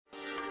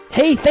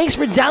Hey, thanks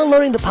for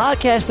downloading the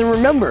podcast, and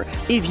remember,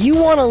 if you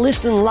want to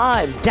listen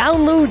live,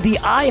 download the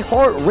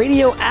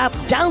iHeartRadio app,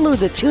 download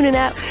the TuneIn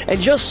app, and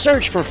just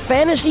search for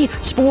Fantasy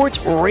Sports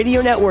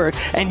Radio Network,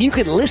 and you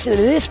can listen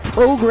to this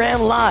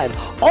program live.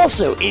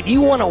 Also, if you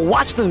want to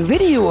watch the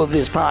video of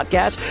this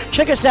podcast,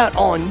 check us out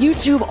on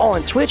YouTube,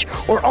 on Twitch,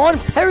 or on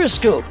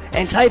Periscope,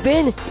 and type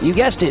in, you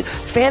guessed it,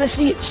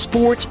 Fantasy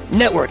Sports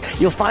Network.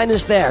 You'll find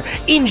us there.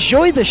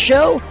 Enjoy the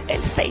show,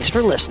 and thanks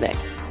for listening.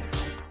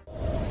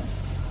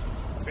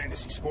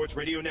 Sports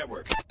Radio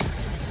Network.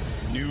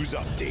 News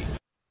update.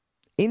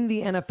 In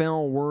the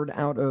NFL, word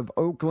out of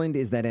Oakland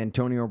is that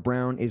Antonio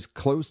Brown is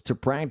close to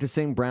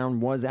practicing. Brown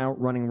was out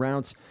running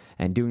routes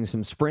and doing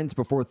some sprints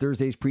before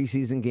Thursday's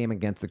preseason game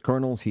against the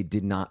Cardinals. He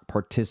did not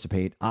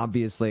participate,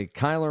 obviously.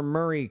 Kyler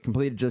Murray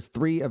completed just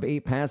 3 of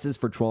 8 passes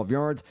for 12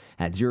 yards,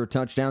 had 0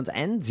 touchdowns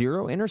and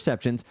 0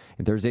 interceptions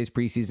in Thursday's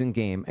preseason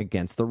game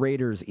against the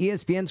Raiders.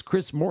 ESPN's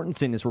Chris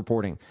Mortensen is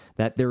reporting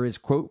that there is,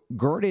 quote,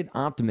 guarded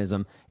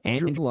optimism.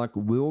 Andrew Luck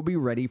will be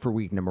ready for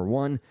week number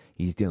 1.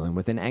 He's dealing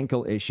with an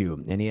ankle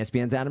issue. And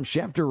ESPN's Adam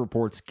Schefter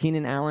reports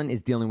Keenan Allen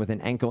is dealing with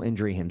an ankle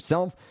injury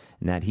himself,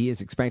 and that he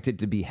is expected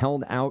to be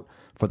held out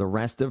for the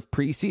rest of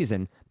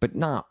preseason, but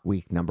not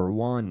week number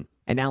 1.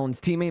 And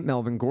Allen's teammate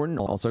Melvin Gordon,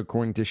 also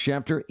according to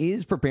Schefter,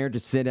 is prepared to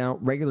sit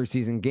out regular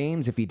season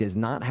games if he does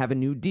not have a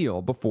new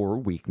deal before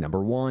week number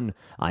 1.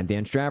 I'm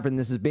Dan Strafford, and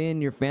this has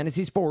been your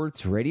Fantasy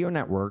Sports Radio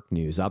Network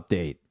News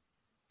Update.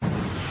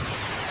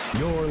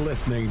 You're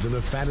listening to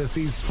the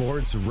Fantasy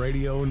Sports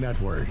Radio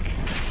Network.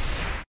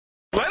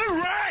 Let it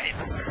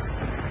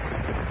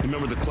ride!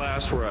 Remember the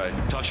class where I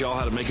taught y'all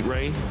how to make it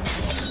rain?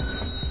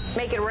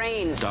 Make it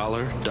rain.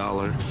 Dollar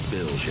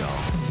bills, y'all.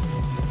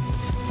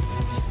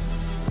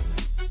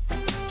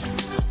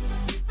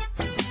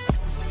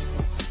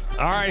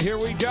 All right, here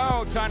we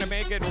go. Time to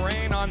make it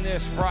rain on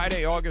this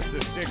Friday, August the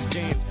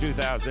 16th,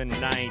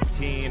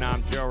 2019.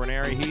 I'm Joe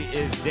Ranieri. He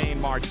is Dane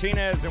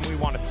Martinez, and we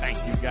want to thank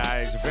you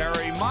guys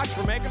very much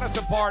for making us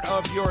a part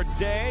of your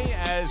day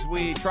as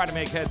we try to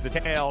make heads or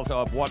tails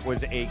of what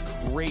was a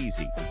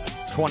crazy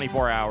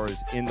 24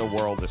 hours in the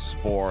world of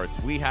sports.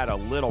 We had a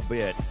little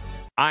bit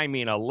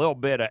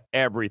of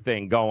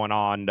everything going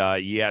on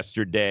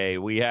yesterday.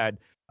 We had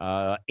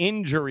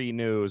injury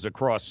news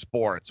across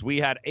sports. We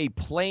had a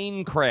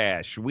plane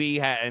crash. We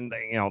had, and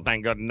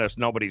thank goodness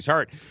nobody's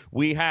hurt.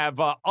 We have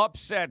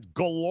upsets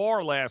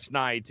galore last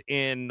night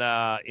in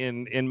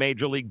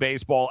Major League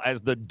Baseball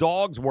as the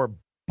dogs were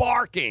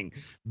barking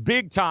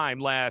big time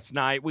last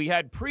night. We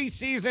had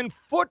preseason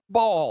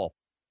football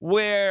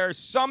where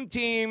some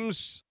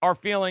teams are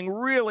feeling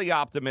really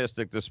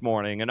optimistic this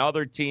morning, and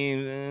other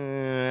teams,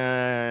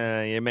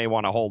 you may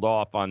want to hold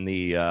off on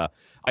the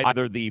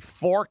either the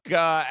fork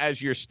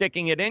as you're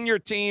sticking it in your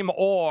team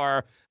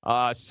or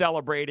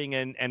celebrating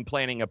and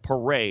planning a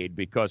parade,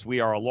 because we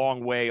are a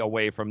long way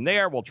away from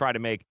there. We'll try to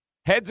make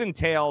heads and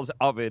tails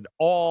of it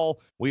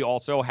all. We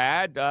also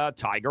had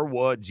Tiger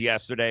Woods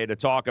yesterday to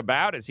talk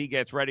about as he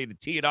gets ready to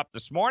tee it up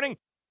this morning.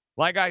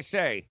 Like I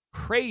say,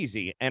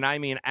 crazy, and I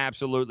mean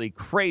absolutely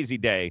crazy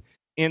day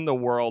in the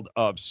world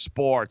of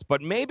sports.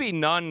 But maybe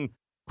none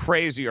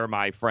crazier,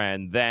 my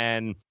friend,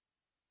 than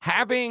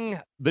having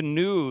the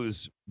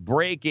news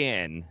break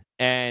in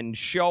and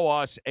show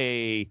us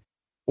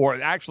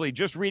or actually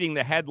just reading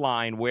the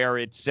headline where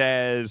it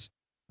says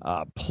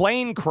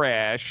plane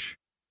crash,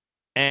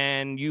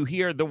 and you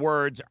hear the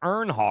words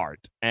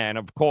Earnhardt. And,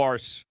 of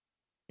course,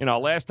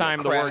 last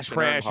time the words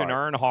crash and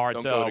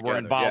Earnhardt were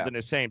involved in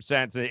the same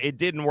sense. It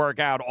didn't work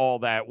out all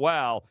that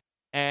well.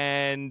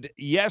 And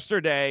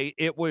yesterday,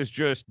 it was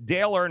just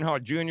Dale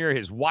Earnhardt Jr.,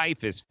 his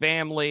wife, his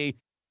family.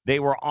 They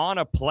were on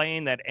a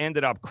plane that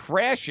ended up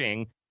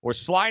crashing or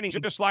sliding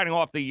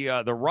off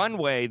the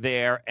runway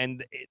there.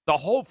 And the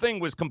whole thing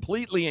was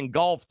completely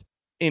engulfed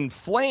in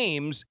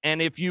flames.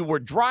 And if you were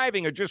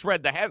driving or just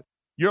read the head,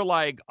 you're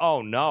like,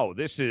 oh, no,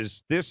 this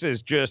is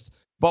just.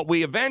 But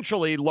we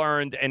eventually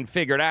learned and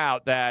figured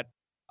out that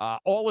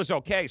all is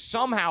okay.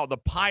 Somehow the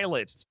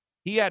pilots,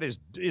 he had his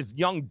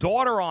young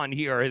daughter on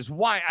here, his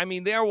wife. I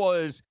mean,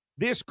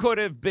 this could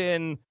have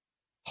been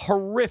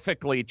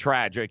horrifically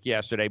tragic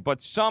yesterday, but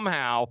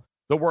somehow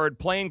the word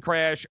plane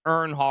crash,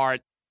 Earnhardt,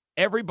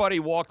 everybody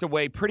walked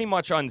away pretty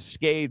much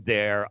unscathed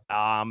there.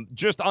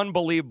 Just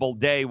unbelievable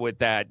day with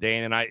that,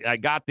 Dane.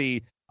 And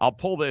I'll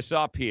pull this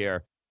up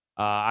here.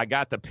 I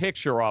got the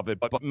picture of it,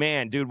 but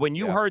man, dude, when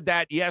you heard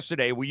that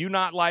yesterday, were you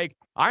not like,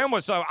 I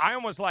almost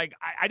like,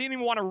 I didn't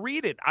even want to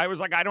read it. I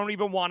was like, I don't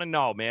even want to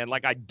know, man.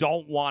 Like, I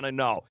don't want to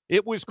know.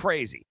 It was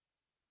crazy.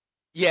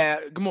 Yeah,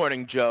 good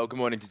morning, Joe. Good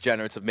morning,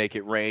 degenerates of Make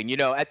It Rain.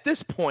 At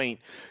this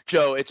point,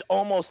 Joe, it's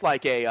almost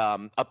like a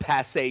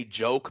passé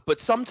joke. But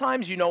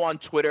sometimes, on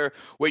Twitter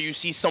where you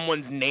see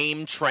someone's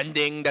name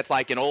trending that's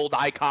like an old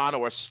icon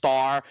or a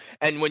star.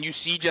 And when you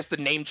see just the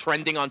name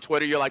trending on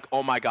Twitter, you're like,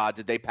 oh, my God,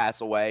 did they pass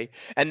away?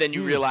 And then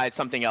you realize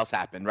something else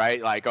happened, right?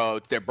 Like, oh,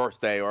 it's their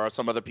birthday or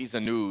some other piece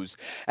of news.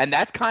 And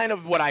that's kind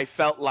of what I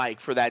felt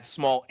like for that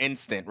small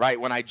instant, right?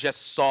 When I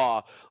just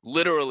saw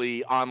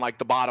literally on like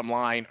the bottom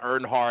line,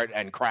 Earnhardt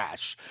and crash.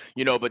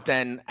 crash, but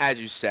then, as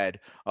you said,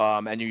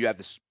 and you have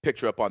this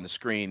picture up on the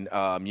screen,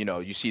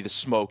 you see the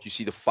smoke, you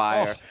see the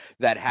fire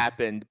that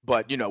happened.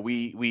 But,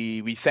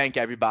 we thank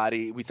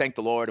everybody. We thank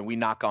the Lord, and we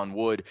knock on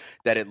wood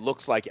that it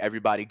looks like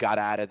everybody got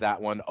out of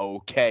that one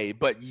okay.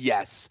 But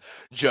yes,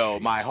 Joe,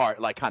 my heart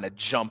kind of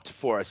jumped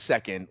for a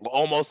second,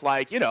 almost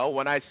like,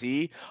 when I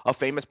see a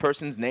famous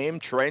person's name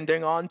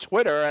trending on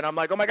Twitter and I'm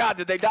like, oh my God,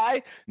 did they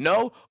die?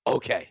 No?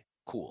 Okay.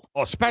 Cool.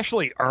 Well,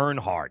 especially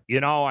Earnhardt,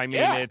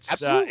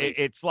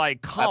 it's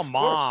like, come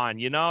on,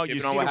 you see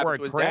the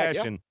word crash,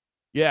 and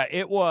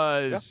it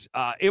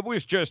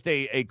was just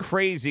a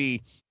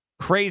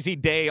crazy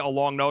day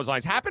along those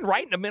lines. Happened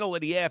right in the middle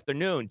of the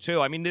afternoon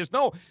too. I mean, there's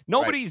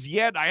nobody's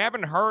yet. I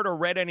haven't heard or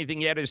read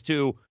anything yet as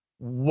to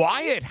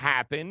why it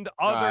happened,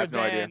 other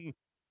than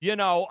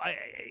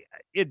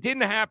it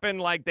didn't happen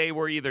like they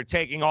were either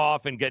taking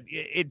off and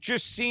it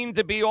just seemed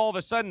to be all of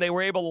a sudden they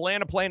were able to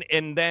land a plane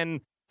and then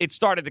it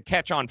started to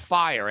catch on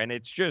fire. And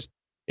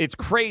it's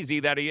crazy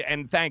that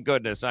and thank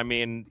goodness. I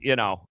mean,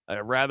 I'd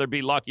rather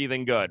be lucky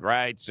than good,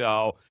 right?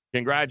 So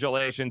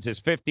congratulations.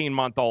 His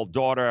 15-month-old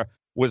daughter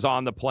was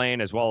on the plane,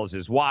 as well as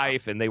his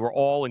wife, and they were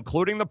all,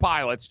 including the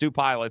pilots, 2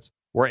 pilots,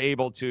 were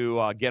able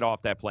to get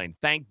off that plane.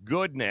 Thank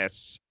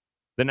goodness.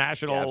 The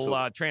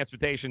National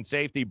Transportation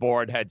Safety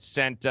Board had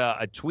sent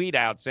a tweet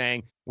out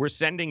saying, we're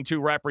sending 2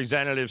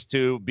 representatives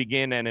to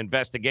begin an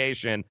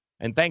investigation.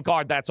 And thank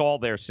God that's all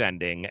they're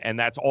sending. And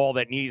that's all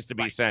that needs to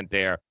be sent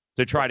there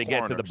to try to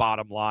get to the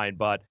bottom line.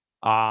 But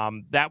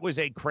that was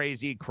a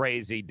crazy,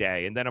 crazy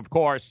day. And then, of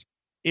course,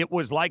 it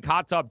was like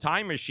Hot Tub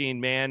Time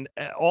Machine, man.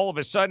 All of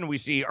a sudden, we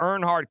see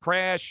Earnhardt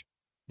crash.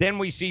 Then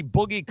we see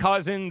Boogie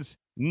Cousins'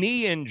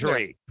 knee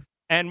injury. Yeah.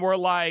 And we're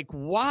like,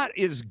 what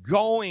is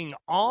going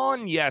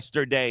on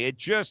yesterday?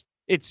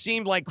 It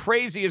seemed like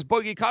crazy as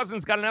Boogie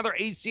Cousins got another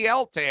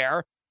ACL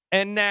tear.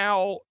 And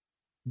now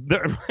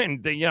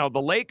the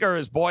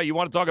Lakers, boy, you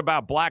want to talk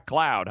about black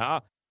cloud,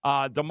 huh?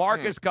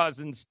 DeMarcus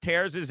Cousins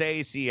tears his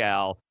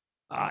ACL.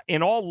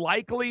 In all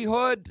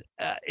likelihood,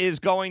 is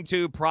going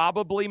to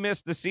probably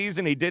miss the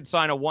season. He did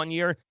sign a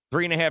 1-year,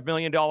 $3.5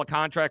 million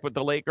contract with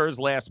the Lakers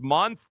last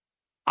month.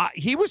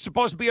 He was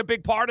supposed to be a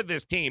big part of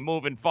this team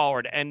moving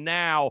forward. And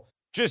now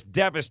just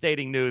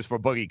devastating news for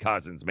Boogie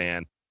Cousins,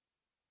 man.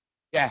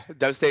 Yeah,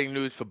 devastating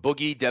news for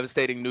Boogie,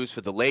 devastating news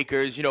for the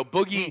Lakers.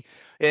 Boogie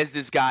is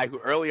this guy who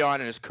early on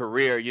in his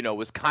career,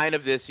 was kind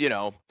of this,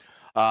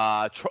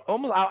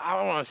 almost, I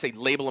don't want to say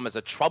label him as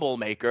a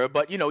troublemaker,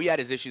 but, he had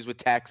his issues with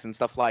Tex and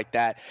stuff like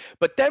that.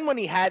 But then when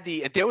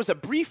there was a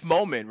brief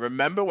moment,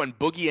 remember when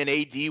Boogie and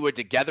AD were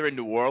together in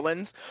New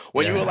Orleans,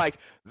 when you were like,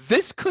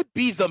 this could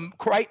be the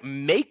right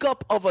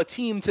makeup of a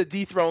team to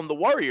dethrone the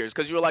Warriors,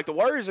 because you were like, the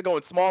Warriors are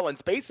going small in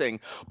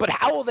spacing, but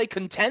how will they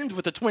contend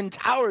with the twin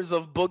towers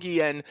of Boogie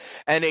and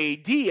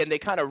AD? And they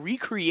kind of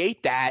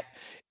recreate that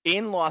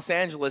in Los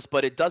Angeles,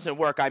 but it doesn't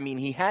work. I mean,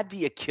 he had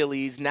the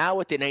Achilles, now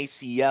with an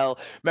ACL.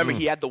 Remember,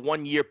 he had the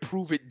 1-year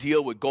prove-it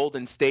deal with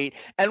Golden State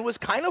and was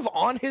kind of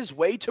on his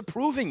way to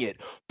proving it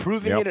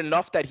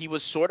enough that he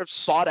was sort of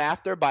sought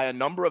after by a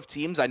number of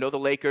teams. I know the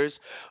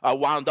Lakers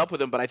wound up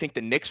with him, but I think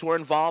the Knicks were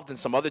involved and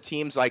some other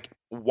teams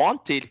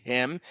wanted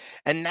him.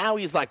 And now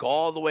he's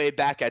all the way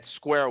back at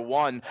square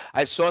one.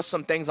 I saw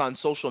some things on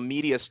social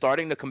media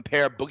starting to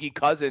compare Boogie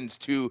Cousins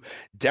to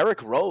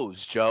Derrick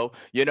Rose, Joe.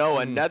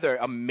 Another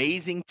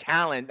amazing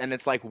talent, and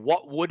it's like,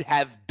 what would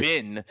have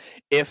been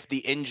if the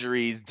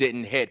injuries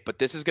didn't hit? But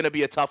this is going to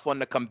be a tough one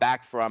to come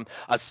back from,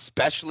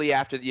 especially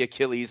after the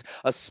Achilles,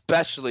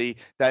 especially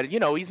that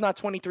he's not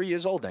 23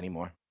 years old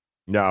anymore.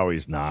 No,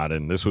 he's not,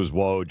 and this was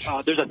Woj.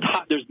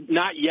 There's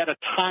not yet a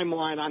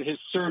timeline on his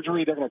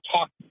surgery. They're going to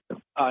talk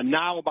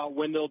now about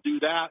when they'll do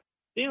that.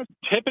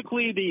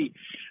 Typically the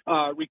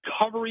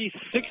recovery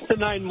 6 to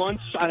 9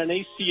 months on an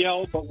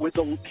ACL, but with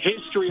the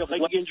history of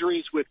leg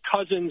injuries with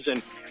Cousins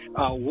and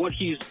what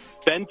he's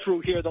been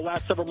through here the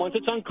last several months,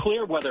 it's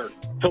unclear whether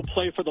he'll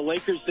play for the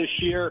Lakers this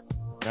year.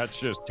 That's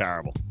just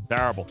terrible.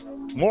 Terrible.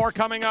 More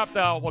coming up,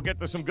 though. We'll get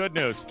to some good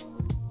news.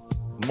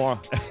 More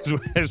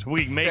as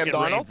we make it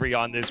rain for you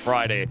on this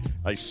Friday,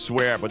 I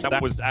swear. But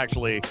that was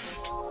actually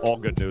all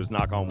good news,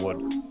 knock on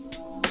wood.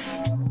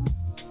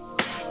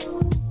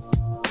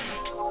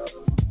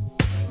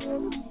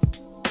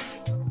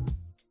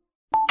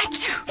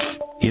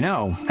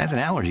 As an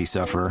allergy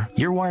sufferer,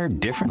 you're wired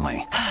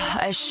differently.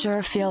 I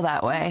sure feel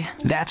that way.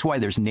 That's why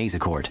there's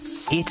Nasacort.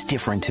 It's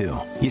different, too.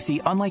 You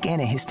see, unlike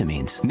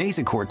antihistamines,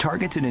 Nasacort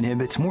targets and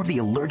inhibits more of the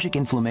allergic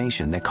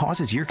inflammation that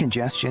causes ear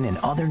congestion and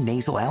other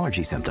nasal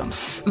allergy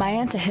symptoms. My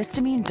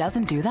antihistamine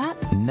doesn't do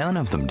that? None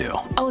of them do.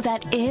 Oh,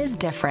 that is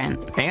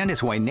different. And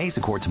it's why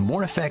Nasacort's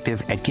more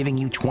effective at giving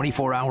you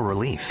 24-hour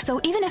relief. So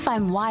even if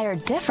I'm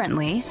wired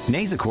differently,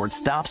 Nasacort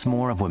stops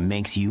more of what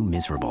makes you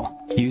miserable.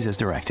 Use as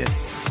directed.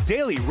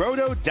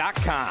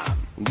 DailyRoto.com.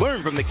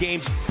 Learn from the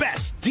game's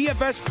best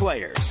DFS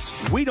players.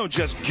 We don't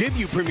just give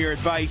you premier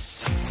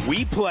advice,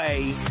 We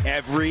play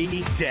every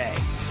day.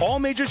 All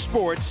major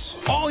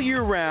sports, all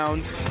year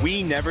round,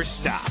 we never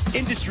stop.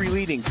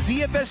 Industry-leading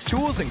DFS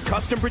tools and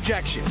custom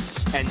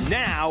projections. And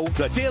now,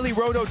 the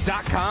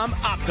DailyRoto.com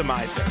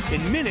Optimizer.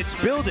 In minutes,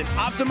 build and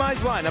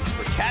optimize lineups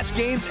for cash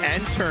games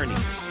and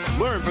tourneys.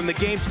 Learn from the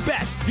game's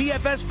best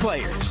DFS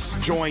players.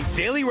 Join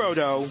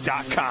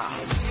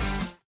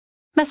DailyRoto.com.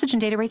 Message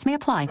and data rates may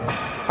apply.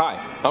 Hi,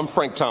 I'm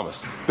Frank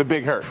Thomas, the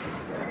Big Hurt.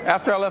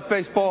 After I left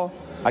baseball,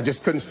 I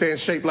just couldn't stay in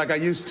shape like I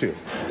used to.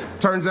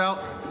 Turns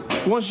out,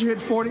 once you hit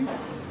 40,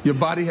 your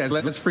body has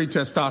less free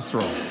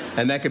testosterone,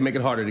 and that can make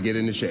it harder to get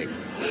into shape.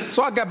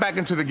 So I got back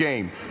into the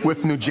game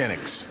with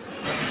Nugenics.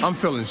 I'm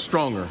feeling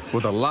stronger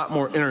with a lot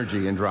more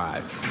energy and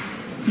drive.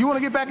 You want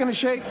to get back into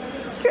shape?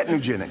 Get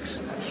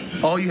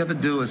Nugenics. All you have to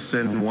do is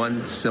send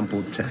one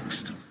simple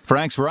text.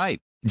 Frank's right.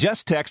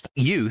 Just text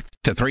YOUTH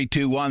to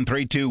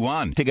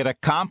 321321 to get a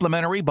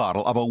complimentary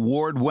bottle of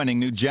award-winning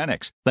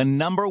Nugenics, the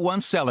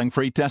 #1 selling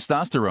free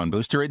testosterone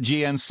booster at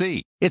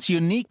GNC. Its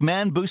unique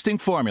man-boosting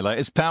formula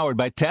is powered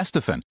by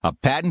Testofen, a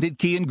patented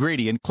key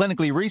ingredient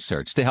clinically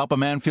researched to help a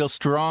man feel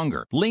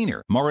stronger,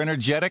 leaner, more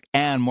energetic,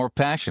 and more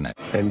passionate.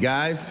 And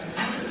guys,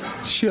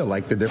 she'll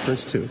like the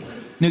difference too.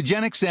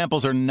 Nugenic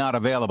samples are not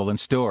available in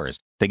stores.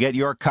 To get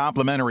your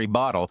complimentary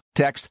bottle,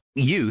 text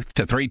YOUTH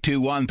to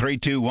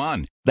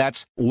 321321.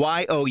 That's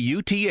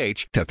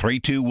YOUTH to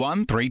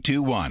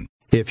 321321.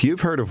 If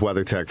you've heard of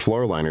WeatherTech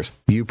floor liners,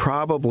 you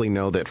probably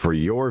know that for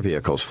your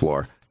vehicle's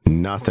floor,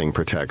 nothing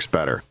protects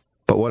better.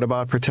 But what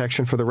about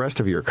protection for the rest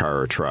of your car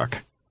or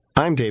truck?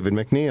 I'm David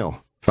McNeil,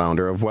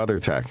 founder of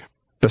WeatherTech.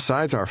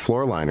 Besides our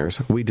floor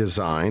liners, we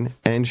design,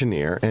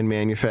 engineer, and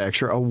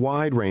manufacture a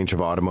wide range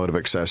of automotive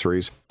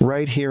accessories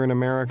right here in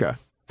America.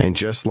 And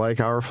just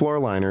like our floor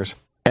liners,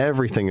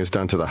 everything is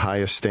done to the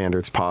highest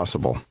standards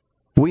possible.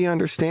 We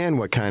understand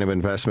what kind of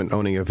investment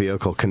owning a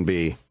vehicle can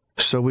be,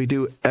 so we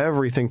do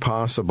everything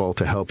possible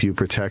to help you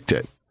protect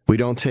it. We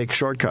don't take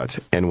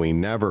shortcuts, and we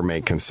never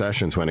make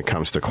concessions when it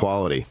comes to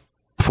quality.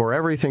 For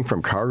everything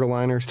from cargo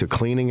liners to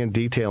cleaning and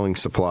detailing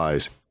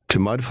supplies to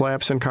mud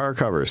flaps and car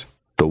covers,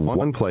 the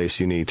one place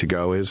you need to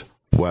go is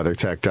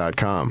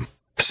WeatherTech.com.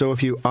 So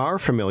if you are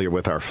familiar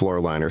with our floor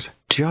liners,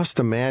 just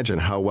imagine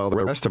how well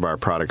the rest of our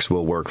products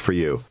will work for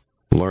you.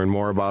 Learn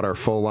more about our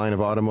full line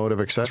of automotive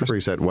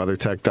accessories at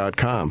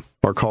WeatherTech.com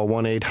or call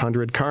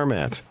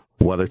 1-800-CarMats.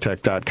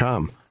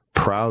 WeatherTech.com,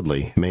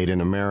 proudly made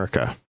in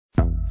America.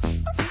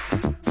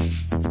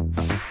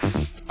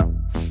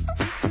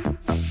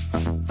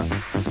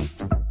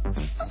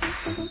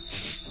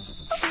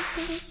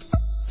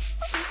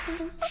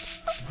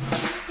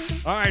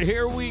 All right,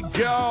 here we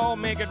go.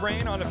 Make it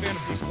rain on the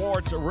Fantasy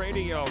Sports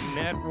Radio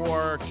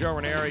Network. Joe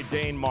Ranieri,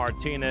 Dane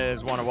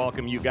Martinez. Want to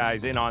welcome you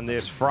guys in on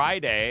this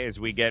Friday as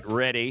we get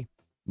ready.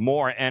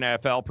 More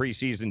NFL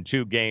preseason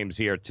 2 games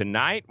here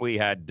tonight. We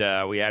had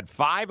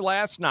 5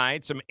 last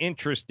night. Some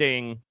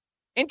interesting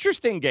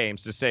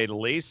games, to say the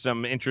least.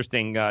 Some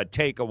interesting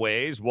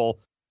takeaways. We'll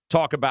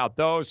talk about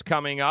those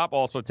coming up.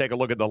 Also take a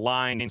look at the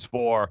lines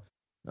for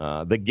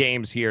the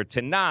games here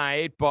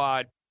tonight.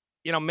 But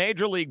you know,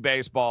 Major League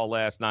Baseball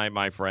last night,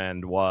 my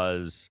friend,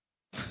 was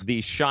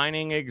the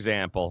shining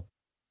example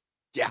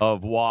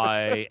of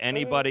why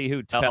anybody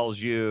who tells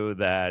you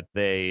that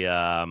they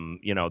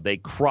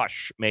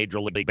crush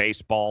Major League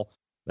Baseball,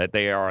 that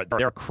they're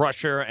a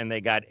crusher and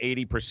they got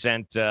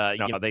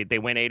 80%, they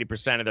win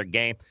 80% of their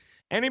game.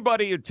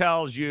 Anybody who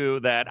tells you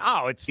that,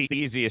 it's the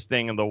easiest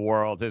thing in the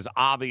world is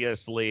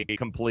obviously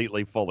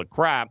completely full of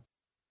crap,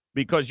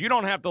 because you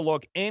don't have to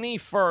look any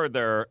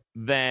further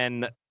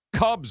than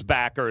Cubs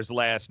backers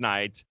last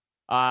night,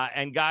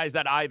 and guys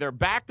that either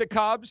backed the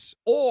Cubs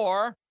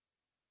or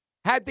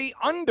had the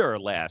under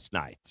last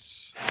night.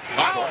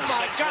 Oh,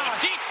 my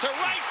God. Deep to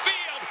right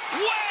field.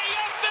 Way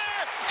up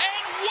there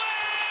and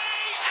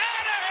way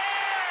out of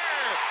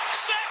here.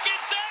 Second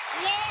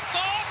deck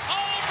walk-off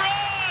home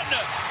run.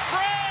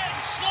 Grand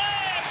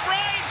slam,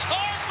 Bryce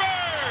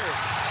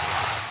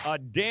Harper. A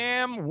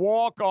damn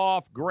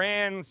walk-off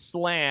grand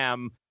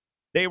slam.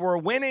 They were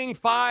winning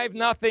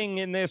 5-0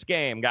 in this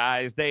game,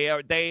 guys.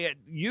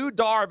 Yu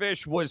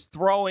Darvish was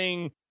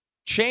throwing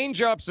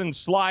changeups and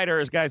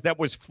sliders, guys, that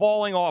was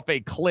falling off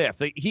a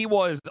cliff. He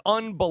was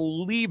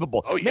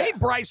unbelievable. Made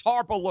Bryce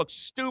Harper look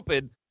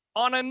stupid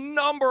on a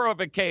number of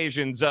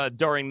occasions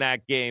during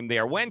that game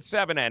there. Went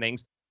 7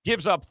 innings,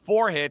 gives up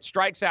 4 hits,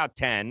 strikes out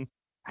 10,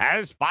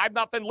 has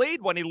 5-0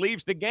 lead when he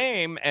leaves the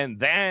game, and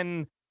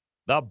then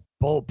the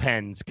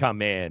bullpens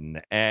come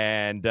in.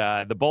 And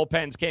the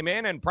bullpens came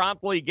in and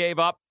promptly gave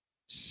up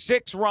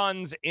 6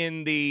 runs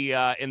in the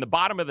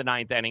bottom of the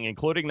 9th inning,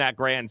 including that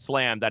grand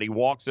slam that he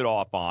walks it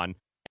off on.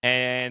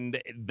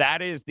 And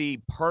that is the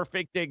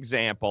perfect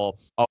example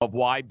of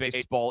why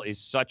baseball is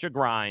such a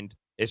grind,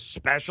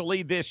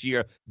 especially this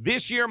year.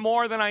 This year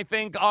more than I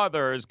think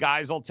others,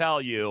 guys will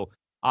tell you.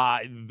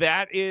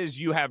 That is,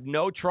 you have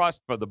no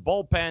trust for the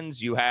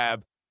bullpens. You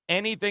have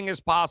anything is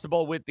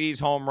possible with these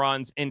home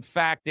runs. In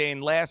fact,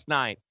 Dane, last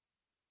night,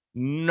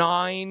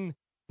 9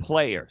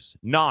 players,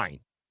 9,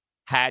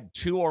 had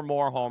 2 or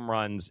more home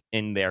runs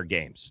in their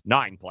games.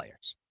 9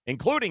 players.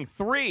 including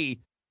 3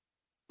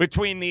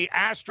 between the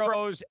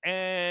Astros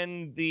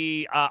and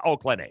the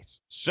Oakland A's.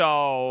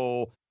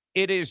 So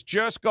it is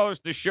just goes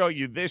to show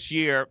you this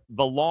year,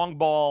 the long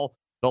ball,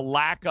 the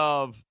lack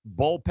of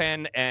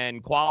bullpen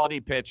and quality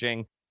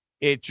pitching,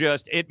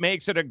 it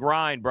makes it a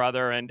grind,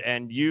 brother.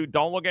 And you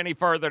don't look any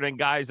further than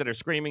guys that are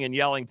screaming and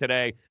yelling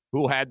today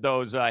who had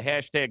those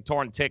hashtag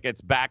torn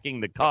tickets backing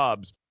the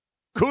Cubs.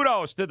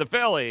 Kudos to the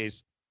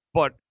Phillies,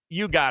 but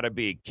you got to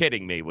be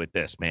kidding me with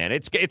this, man.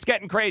 It's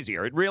getting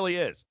crazier. It really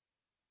is.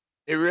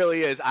 It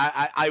really is.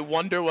 I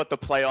wonder what the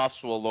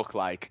playoffs will look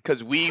like,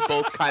 because we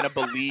both kind of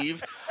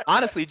believe,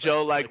 honestly,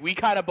 Joe, like we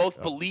kind of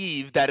both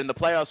believe that in the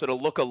playoffs it'll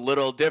look a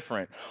little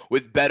different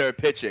with better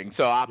pitching.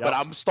 So, but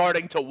I'm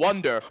starting to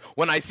wonder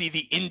when I see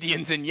the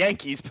Indians and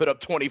Yankees put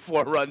up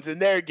 24 runs in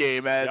their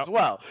game as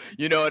well.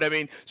 You know what I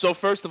mean? So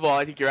first of all,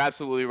 I think you're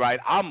absolutely right.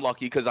 I'm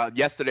lucky because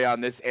yesterday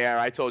on this air,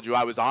 I told you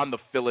I was on the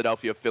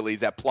Philadelphia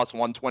Phillies at plus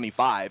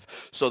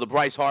 125. So the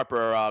Bryce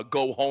Harper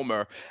go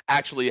homer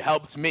actually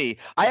helped me.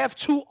 I have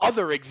 2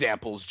 other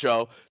examples,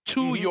 Joe,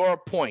 to your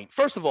point.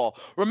 First of all,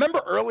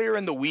 remember earlier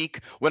in the week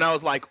when I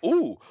was like,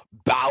 ooh,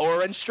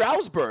 Bauer and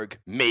Strasburg,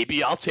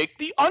 maybe I'll take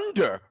the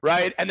under,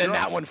 right? And then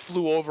that one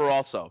flew over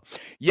also.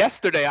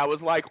 Yesterday, I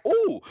was like,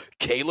 ooh,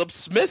 Caleb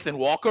Smith and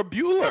Walker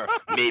Buehler,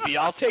 maybe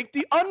I'll take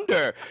the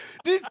under.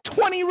 Did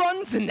 20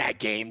 runs in that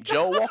game,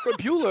 Joe. Walker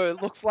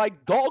Buehler looks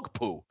like dog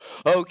poo.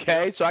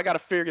 Okay, so I got to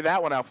figure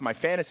that one out for my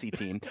fantasy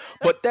team.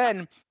 But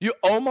then you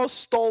almost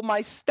stole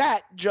my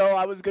stat, Joe.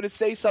 I was going to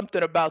say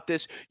something about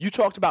this. You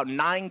talked about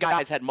 9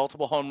 guys had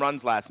multiple home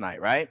runs last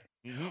night, right?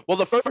 Well,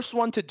 the first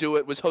one to do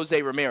it was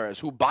Jose Ramirez,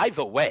 who, by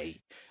the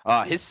way,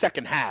 his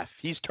second half,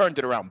 he's turned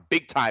it around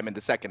big time in the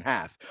second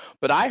half.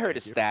 But I heard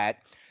a stat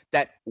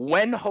that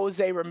when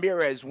Jose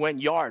Ramirez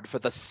went yard for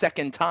the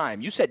second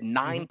time, you said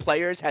 9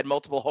 players had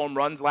multiple home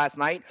runs last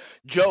night.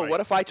 Joe,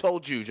 what if I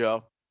told you,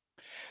 Joe,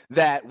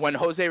 that when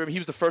he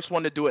was the first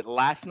one to do it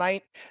last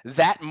night,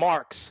 that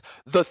marks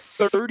the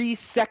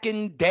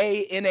 32nd day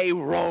in a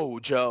row,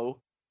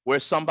 Joe, where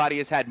somebody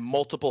has had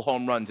multiple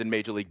home runs in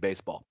Major League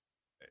Baseball.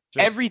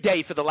 Every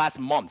day for the last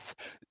month,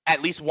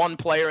 at least one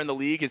player in the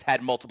league has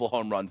had multiple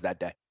home runs that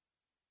day.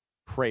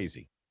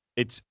 Crazy.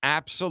 It's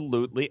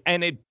absolutely,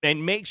 and it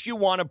makes you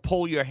want to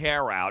pull your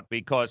hair out,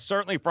 because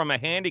certainly from a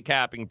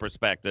handicapping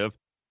perspective,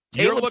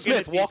 Caleb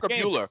Smith, Walker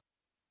Buehler.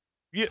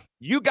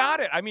 You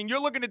got it. I mean,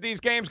 you're looking at these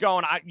games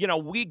going,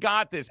 we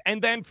got this.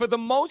 And then for the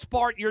most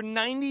part, you're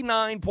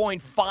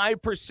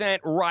 99.5%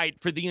 right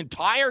for the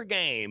entire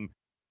game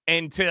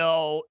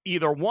until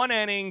either 1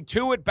 inning,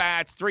 2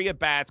 at-bats, 3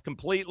 at-bats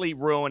completely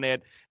ruin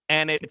it.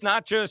 And it's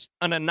not just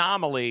an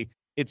anomaly.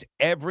 It's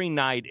every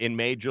night in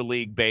Major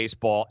League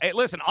Baseball. Hey,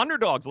 listen,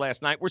 underdogs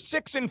last night were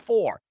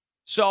 6-4.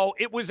 So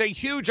it was a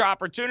huge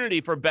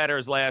opportunity for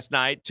bettors last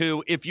night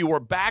to, if you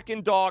were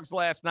backing dogs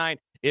last night,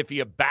 if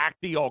you backed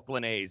the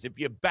Oakland A's, if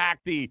you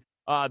backed the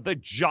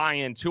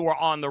Giants, who are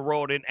on the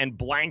road and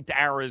blanked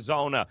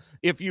Arizona,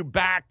 if you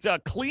backed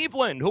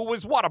Cleveland, who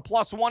was, a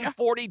plus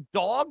 140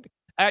 dog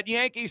at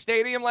Yankee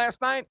Stadium last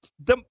night,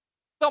 the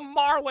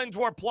Marlins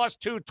were plus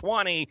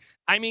 220.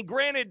 I mean,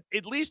 granted,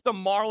 at least the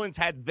Marlins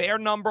had their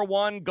number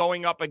 1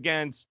 going up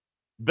against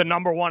the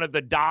number 1 of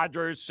the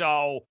Dodgers,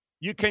 so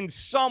you can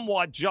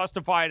somewhat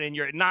justify it, and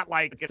you're not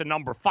like it's a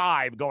number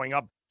 5 going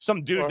up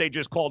some dude they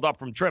just called up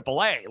from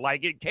AAA.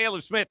 Like,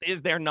 Caleb Smith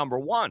is their number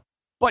 1.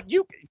 But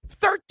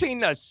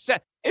 13-7.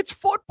 It's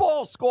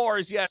football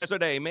scores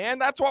yesterday, man.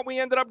 That's what we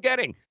ended up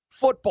getting.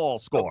 Football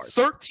scores.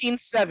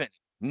 13-7.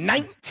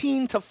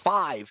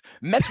 19-5.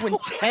 Mets win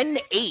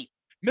 10-8.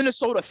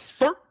 Minnesota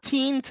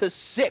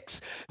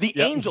 13-6.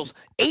 The Angels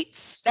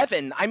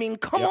 8-7. I mean,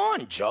 come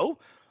on, Joe.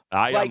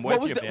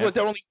 What was was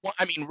there only one?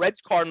 I mean,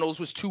 Reds Cardinals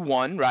was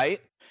 2-1, right?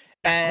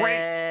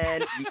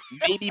 And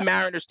maybe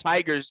Mariners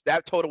Tigers,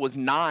 that total was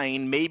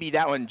 9. Maybe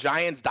that one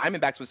Giants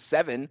Diamondbacks was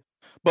 7.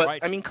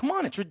 But I mean, come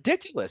on, it's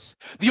ridiculous.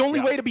 The only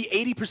way to be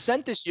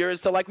 80% this year is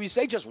to, like we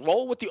say, just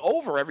roll with the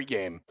over every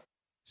game.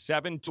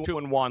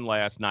 7-2-1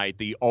 last night.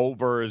 The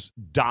overs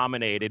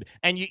dominated.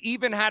 And you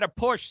even had a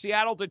push.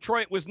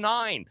 Seattle-Detroit was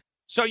 9.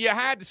 So you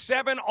had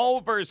 7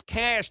 overs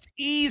cashed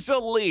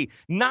easily.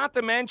 Not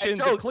to mention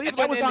the Cleveland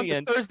that was Indians.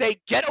 On the Thursday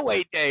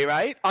getaway day,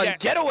 right? On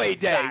getaway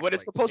day, when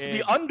it's supposed to be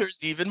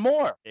unders even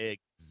more.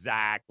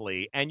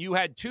 Exactly. And you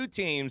had 2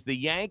 teams, the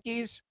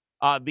Yankees,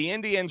 the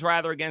Indians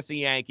rather against the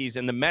Yankees,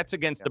 and the Mets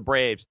against the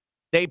Braves.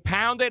 They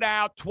pounded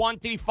out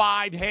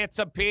 25 hits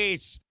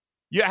apiece.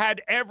 You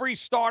had every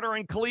starter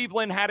in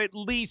Cleveland had at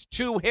least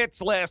 2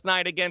 hits last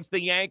night against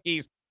the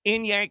Yankees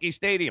in Yankee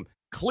Stadium.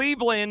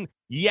 Cleveland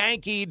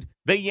yankied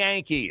the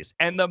Yankees.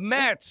 And the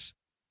Mets,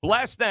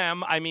 bless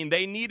them, I mean,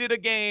 they needed a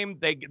game.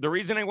 The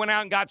reason they went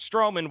out and got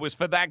Stroman was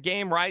for that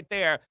game right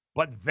there.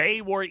 But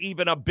they were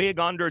even a big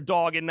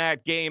underdog in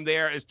that game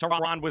there as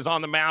Teheran was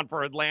on the mound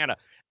for Atlanta.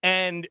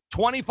 And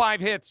 25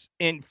 hits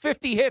in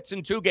 50 hits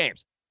in 2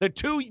 games. The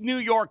 2 New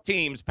York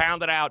teams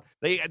pounded out.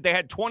 They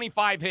had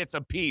 25 hits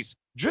apiece.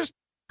 Just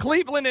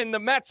Cleveland and the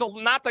Mets,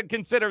 not to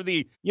consider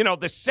the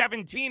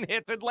 17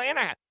 hits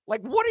Atlanta had.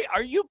 Like,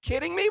 are you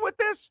kidding me with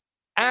this?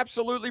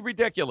 absolutely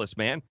ridiculous,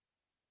 man.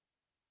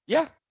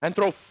 Yeah, and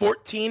throw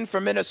 14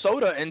 for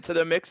Minnesota into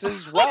the mix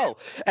as well.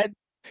 And,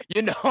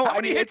 how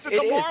many hits did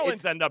the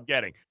Marlins end up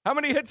getting? How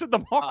many hits did the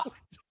Marlins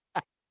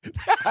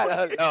I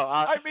don't know.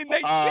 I mean,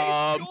 they chased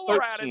Bueller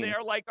out of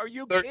there. Like, are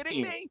you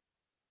kidding me?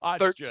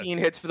 13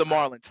 hits for the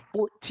Marlins,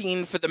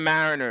 14 for the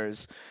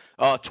Mariners,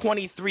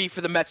 23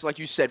 for the Mets, like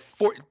you said,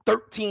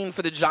 13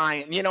 for the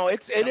Giants.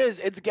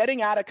 It's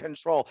getting out of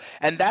control.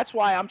 And that's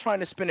why I'm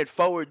trying to spin it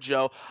forward,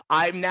 Joe.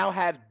 I now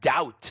have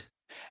doubt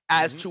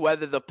as to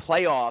whether the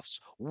playoffs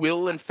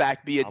will, in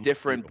fact, be a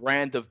different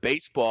brand of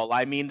baseball.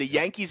 I mean, the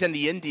Yankees and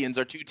the Indians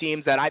are two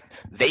teams that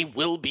they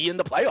will be in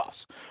the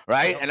playoffs,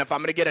 right? And if I'm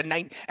going to get a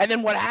 9, and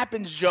then what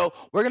happens, Joe,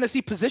 we're going to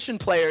see position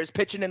players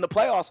pitching in the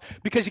playoffs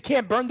because you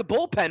can't burn the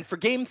bullpen for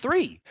game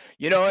 3.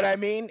 You know what I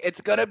mean?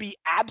 It's going to be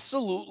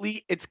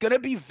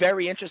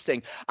very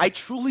interesting. I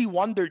truly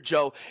wonder,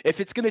 Joe, if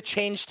it's going to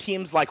change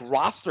teams like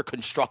roster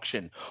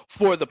construction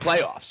for the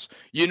playoffs.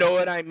 You know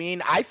what I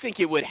mean? I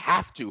think it would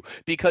have to,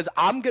 because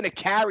I'm going to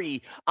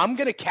carry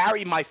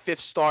my 5th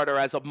starter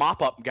as a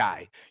mop-up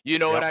guy. You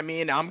know what I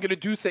mean? I'm going to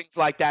do things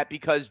like that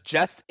because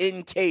just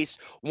in case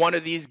one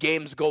of these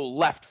games go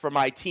left for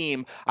my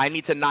team, I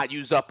need to not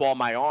use up all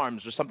my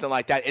arms or something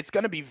like that. It's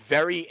going to be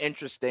very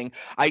interesting.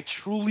 I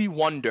truly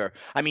wonder.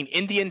 I mean,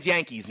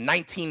 Indians-Yankees,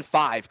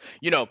 19-5.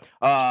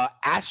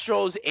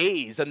 Astros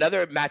A's,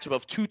 another matchup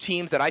of two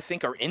teams that I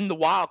think are in the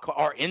AL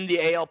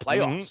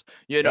playoffs.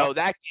 That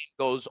game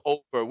goes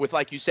over with,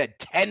 like you said,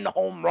 10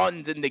 home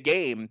runs in the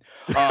game.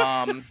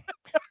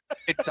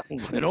 It's a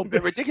little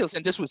bit ridiculous.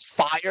 And this was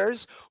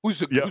Fiers,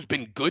 who's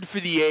been good for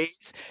the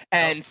A's,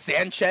 and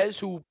Sanchez,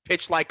 who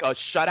pitched like a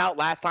shutout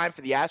last time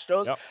for the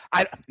Astros.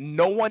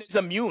 No one is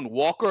immune.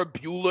 Walker,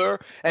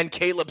 Buehler, and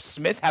Caleb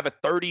Smith have a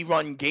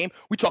 30-run game.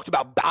 We talked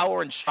about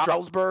Bauer and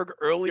Strasburg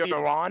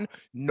earlier on.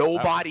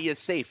 Nobody is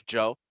safe,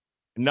 Joe.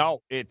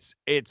 No, it's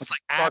like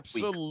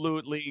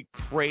absolutely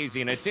crazy.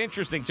 And it's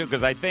interesting, too,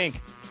 because I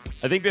think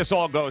this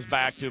all goes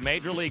back to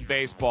Major League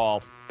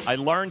Baseball. I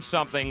learned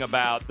something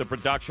about the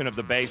production of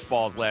the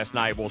baseballs last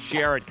night. We'll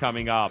share it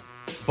coming up.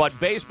 But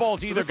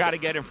baseball's either got to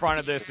get in front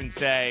of this and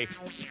say,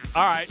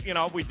 all right,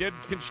 we did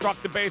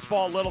construct the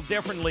baseball a little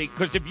differently,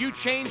 because if you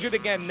change it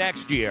again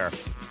next year,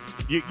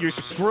 you're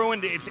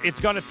screwing it.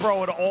 It's going to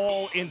throw it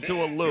all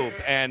into a loop.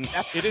 And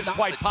it is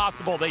quite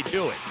possible they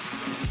do it.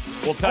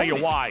 We'll tell you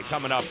why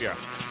coming up here.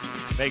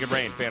 Make it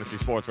rain, Fantasy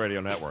Sports Radio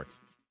Network.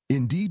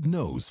 Indeed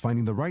knows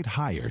finding the right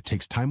hire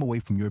takes time away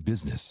from your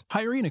business.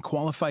 Hiring a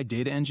qualified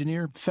data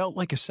engineer felt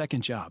like a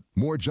second job.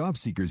 More job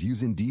seekers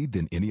use Indeed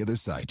than any other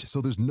site,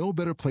 so there's no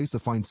better place to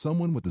find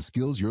someone with the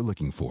skills you're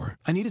looking for.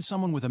 I needed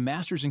someone with a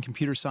master's in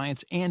computer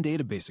science and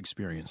database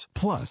experience.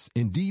 Plus,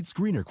 Indeed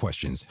screener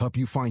questions help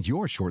you find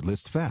your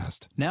shortlist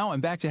fast. Now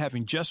I'm back to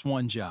having just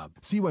one job.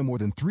 See why more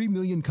than 3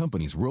 million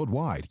companies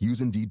worldwide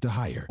use Indeed to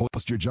hire.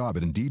 Post your job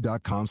at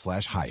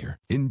Indeed.com/hire.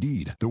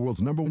 Indeed, the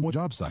world's #1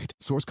 job site.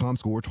 Source.com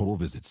score total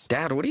visits.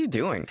 Dad, what are you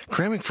doing?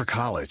 Cramming for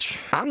college.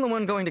 I'm the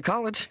one going to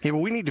college. Yeah, but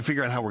we need to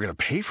figure out how we're going to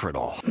pay for it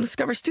all.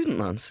 Discover Student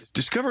Loans.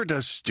 Discover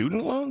does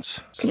student loans?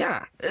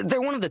 Yeah,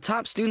 they're one of the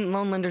top student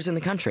loan lenders in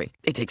the country.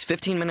 It takes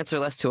 15 minutes or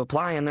less to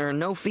apply, and there are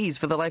no fees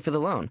for the life of the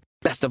loan.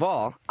 Best of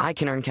all, I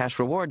can earn cash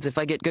rewards if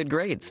I get good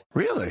grades.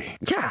 Really?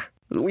 Yeah,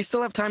 we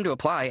still have time to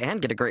apply and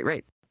get a great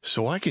rate.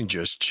 So I can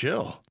just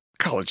chill.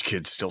 College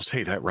kids still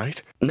say that, right?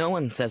 No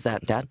one says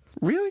that, Dad.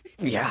 Really?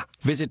 Yeah.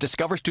 Visit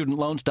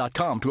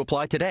discoverstudentloans.com to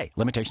apply today.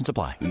 Limitations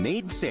apply.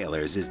 Maid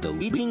Sailors is the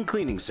leading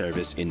cleaning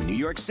service in New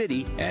York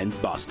City and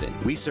Boston.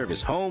 We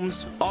service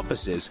homes,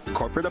 offices,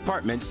 corporate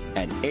apartments,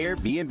 and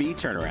Airbnb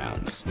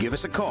turnarounds. Give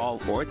us a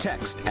call or a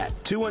text at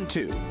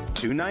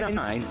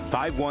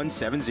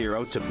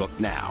 212-299-5170 to book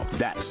now.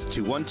 That's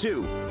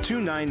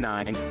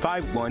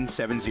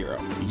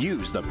 212-299-5170.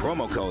 Use the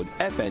promo code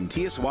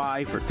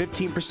FNTSY for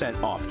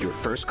 15% off your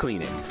first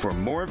cleaning. For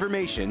more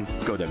information,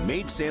 go to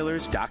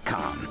maidsailors.com.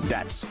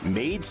 That's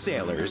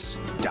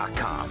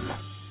maidsailors.com.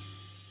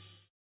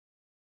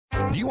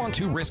 Do you want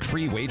 2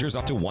 risk-free wagers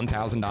up to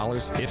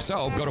 $1,000? If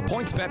so, go to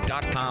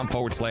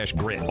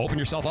pointsbet.com/grid. Open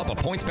yourself up a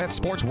PointsBet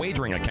sports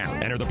wagering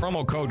account. Enter the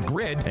promo code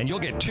GRID, and you'll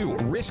get 2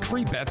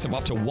 risk-free bets of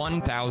up to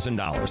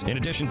 $1,000. In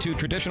addition to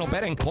traditional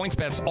betting,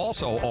 PointsBet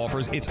also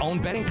offers its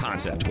own betting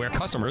concept, where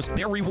customers,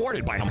 they're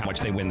rewarded by how much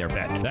they win their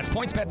bet. That's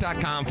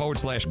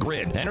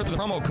pointsbet.com/grid. Enter the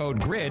promo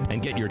code GRID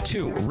and get your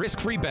 2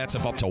 risk-free bets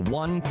of up to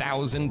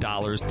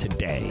 $1,000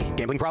 today.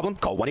 Gambling problem?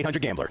 Call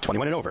 1-800-GAMBLER.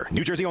 21 and over.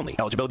 New Jersey only.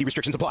 Eligibility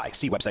restrictions apply.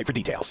 See website for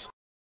details.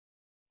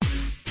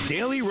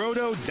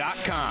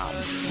 DailyRoto.com.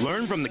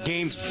 Learn from the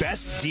game's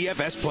best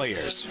DFS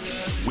players.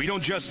 We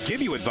don't just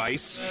give you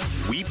advice,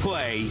 we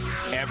play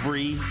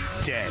every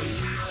day.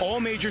 All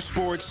major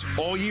sports,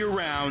 all year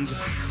round,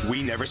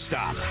 we never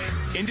stop.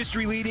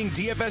 Industry-leading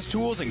DFS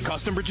tools and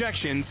custom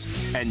projections,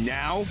 and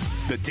now,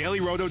 the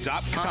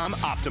DailyRoto.com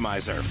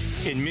Optimizer.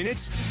 In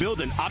minutes,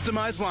 build an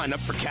optimized lineup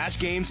for cash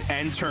games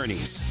and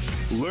tourneys.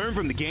 Learn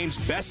from the game's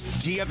best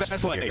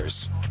DFS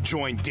players.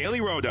 Join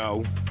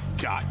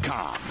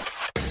DailyRoto.com.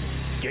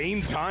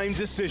 Game Time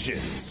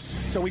Decisions.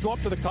 So we go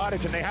up to the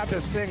cottage, and they have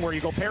this thing where you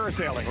go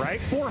parasailing,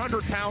 right?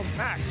 400 pounds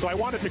max. So I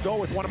wanted to go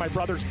with one of my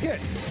brother's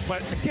kids,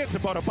 but the kid's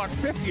about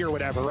 $150 or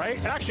whatever, right?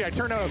 And actually, I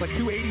turned out I was like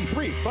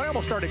 283. So I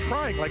almost started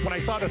crying. Like when I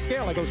saw the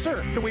scale, I go,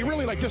 "Sir, can we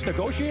really just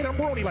negotiate?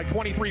 We're only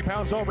 23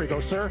 pounds over." He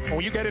goes, "Sir,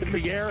 when you get it in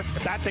the air,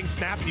 if that thing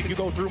snaps, you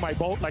go through my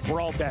boat,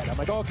 we're all dead." I'm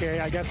like, "Okay,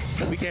 I guess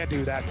we can't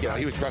do that."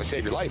 He was trying to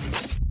save your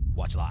life.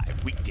 Watch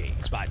live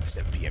weekdays 5 to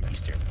 7 p.m.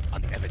 Eastern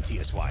on the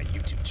FNTSY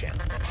YouTube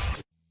channel.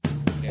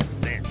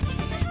 Damn.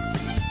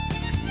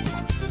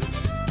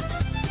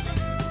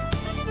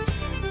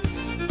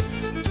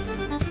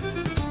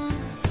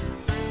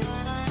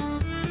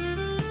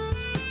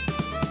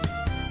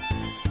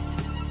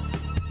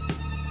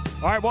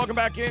 All right, welcome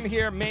back in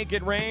here. Make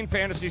It Rain,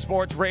 Fantasy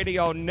Sports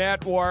Radio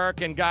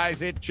Network. And,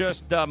 guys, it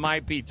just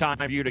might be time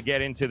for you to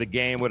get into the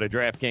game with a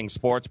DraftKings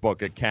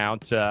Sportsbook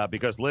account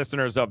because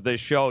listeners of this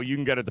show, you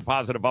can get a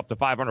deposit of up to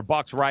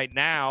 $500 right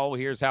now.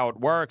 Here's how it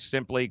works.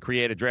 Simply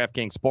create a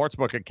DraftKings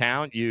Sportsbook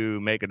account. You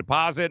make a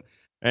deposit,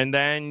 and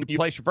then you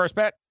place your first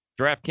bet.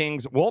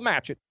 DraftKings will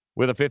match it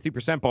with a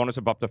 50% bonus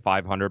of up to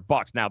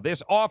 $500. Now,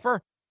 this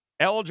offer,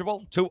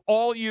 eligible to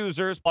all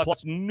users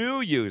plus new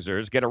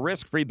users. Get a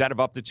risk-free bet of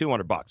up to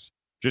 $200.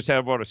 Just head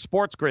over to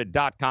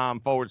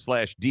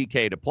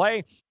sportsgrid.com/DK to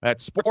play.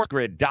 That's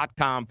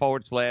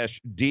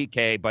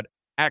sportsgrid.com/DK. But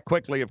act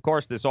quickly. Of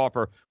course, this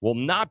offer will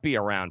not be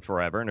around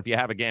forever. And if you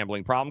have a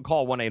gambling problem,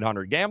 call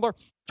 1-800-GAMBLER.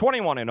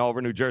 21 and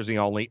over, New Jersey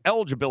only.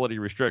 Eligibility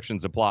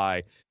restrictions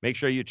apply. Make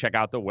sure you check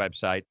out the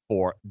website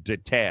for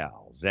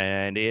details.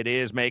 And it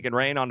is Make It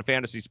Rain on the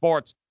Fantasy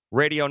Sports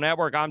Radio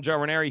Network. I'm Joe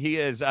Ranieri. He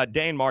is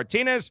Dane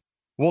Martinez.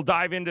 We'll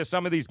dive into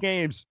some of these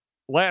games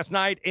last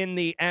night in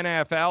the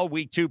NFL,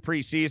 Week 2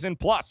 preseason,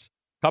 plus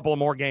a couple of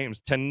more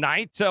games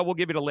tonight. We'll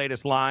give you the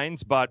latest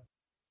lines, but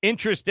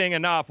interesting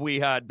enough, we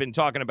had been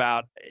talking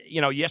about,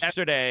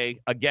 yesterday,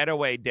 a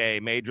getaway day,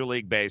 Major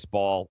League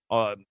Baseball,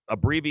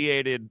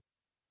 abbreviated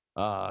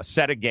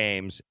set of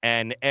games,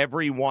 and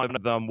every one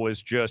of them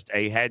was just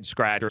a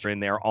head-scratcher in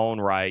their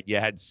own right. You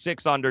had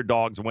 6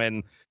 underdogs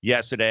win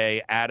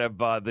yesterday out of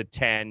the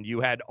 10.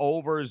 You had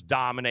overs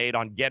dominate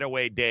on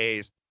getaway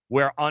days,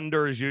 where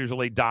unders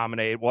usually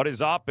dominate. What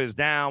is up is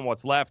down.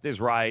 What's left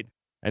is right.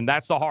 And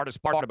that's the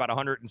hardest part about a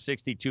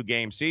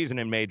 162-game season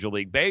in Major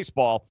League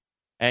Baseball.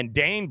 And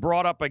Dane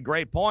brought up a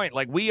great point.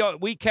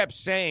 We kept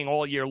saying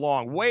all year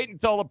long, wait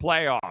until the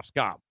playoffs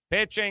come.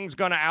 Pitching's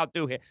going to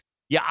outdo him.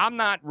 Yeah, I'm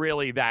not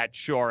really that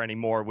sure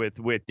anymore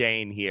with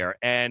Dane here.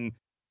 And,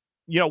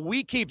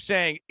 we keep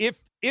saying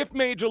if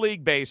Major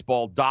League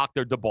Baseball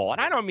doctored the ball,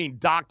 and I don't mean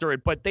doctor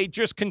it, but they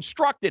just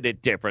constructed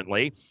it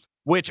differently,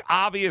 which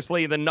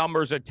obviously the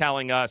numbers are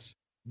telling us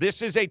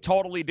this is a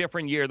totally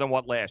different year than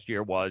what last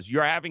year was.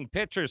 You're having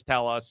pitchers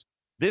tell us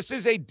this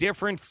is a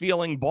different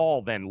feeling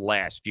ball than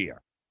last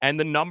year. And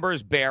the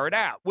numbers bear it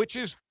out, which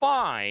is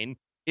fine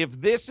if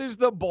this is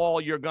the ball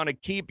you're going to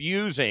keep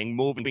using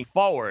moving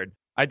forward.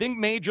 I think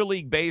Major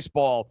League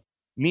Baseball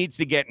needs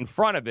to get in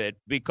front of it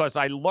because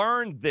I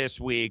learned this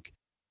week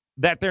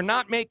that they're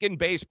not making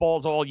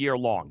baseballs all year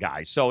long,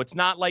 guys. So it's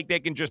not like they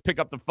can just pick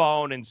up the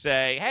phone and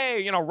say,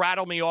 hey,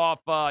 rattle me off,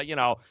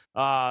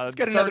 let's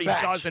get 30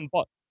 dozen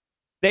balls.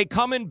 They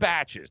come in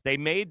batches. They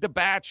made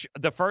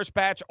the first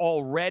batch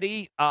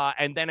already,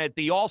 and then at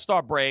the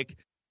All-Star break,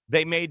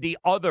 they made the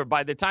other.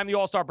 By the time the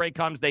All-Star break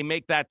comes, they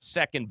make that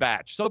second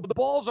batch. So the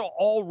balls are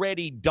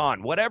already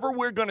done. Whatever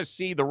we're going to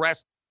see the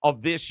rest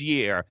of this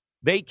year,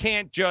 they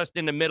can't just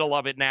in the middle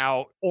of it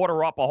now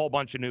order up a whole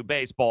bunch of new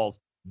baseballs.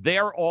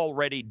 They're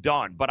already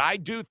done. But I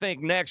do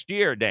think next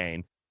year,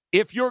 Dane,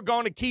 if you're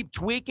going to keep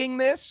tweaking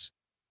this,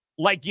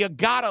 you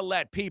got to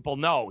let people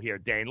know here,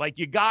 Dane.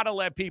 You got to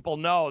let people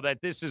know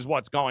that this is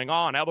what's going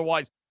on.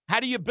 Otherwise,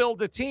 how do you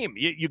build a team?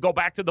 You go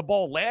back to the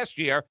ball last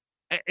year.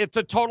 It's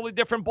a totally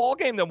different ball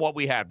game than what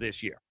we have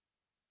this year.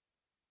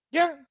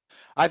 Yeah.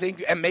 I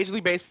think, and Major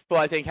League Baseball,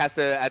 I think, has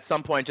to, at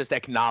some point, just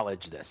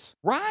acknowledge this.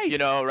 Right.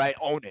 Right?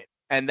 Own it.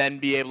 And then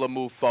be able to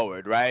move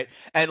forward, right?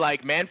 And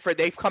Manfred,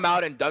 they've come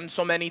out and done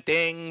so many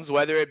things,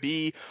 whether it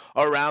be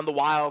around the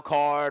wild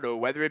card or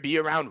whether it be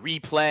around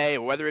replay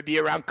or whether it be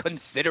around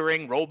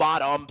considering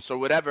robot umps or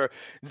whatever.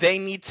 They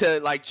need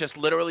to just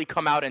literally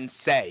come out and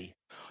say,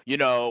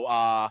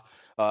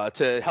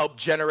 to help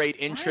generate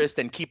interest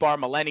and keep our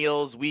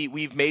millennials,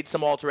 we've made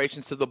some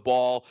alterations to the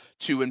ball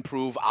to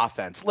improve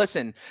offense.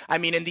 Listen,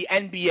 in the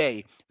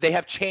NBA, they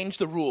have changed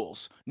the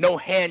rules. No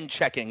hand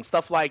checking,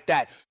 stuff like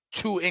that,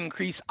 to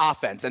increase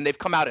offense, and they've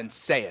come out and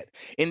say it.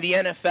 In the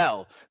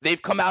NFL,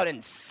 they've come out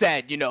and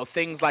said,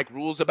 things like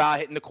rules about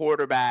hitting the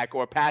quarterback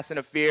or pass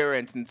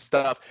interference and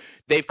stuff.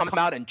 They've come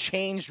out and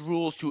changed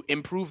rules to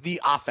improve the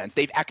offense.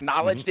 They've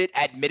acknowledged it,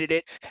 admitted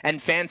it,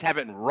 and fans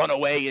haven't run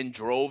away in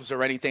droves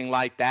or anything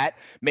like that.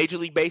 Major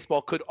League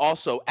Baseball could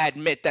also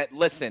admit that,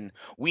 listen,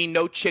 we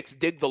know chicks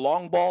dig the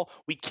long ball.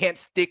 We can't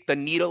stick the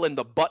needle in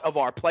the butt of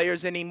our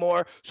players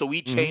anymore, so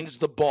we changed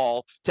the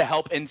ball to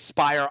help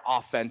inspire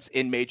offense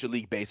in Major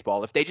League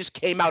Baseball. If they just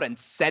came out and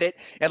said it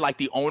at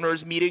the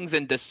owners' meetings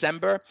in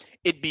December,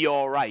 it'd be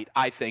all right,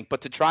 I think.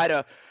 But to try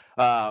to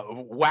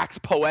wax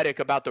poetic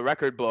about the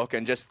record book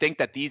and just think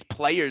that these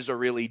players are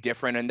really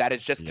different and that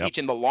it's just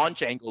teaching the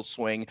launch angle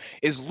swing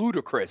is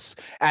ludicrous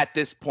at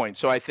this point.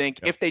 So I think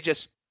if they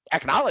just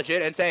acknowledge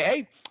it and say,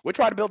 hey, we're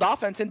trying to build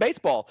offense in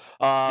baseball,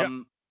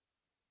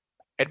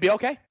 it'd be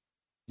okay.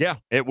 Yeah,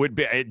 it would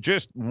be.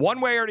 Just one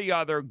way or the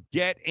other,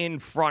 get in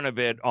front of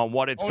it on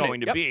what it's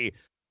going to be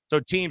so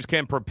teams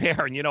can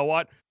prepare. And you know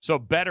what? So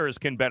bettors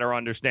can better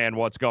understand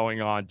what's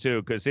going on,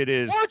 too, because it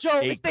is. Or, Joe,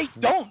 if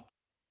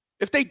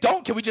they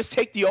don't, can we just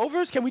take the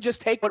overs? Can we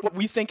just take what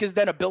we think is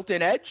then a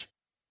built-in edge?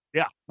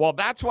 Yeah, well,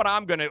 that's what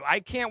I'm going to – I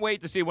can't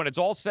wait to see when it's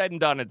all said and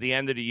done at the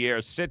end of the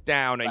year, sit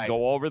down and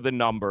go over the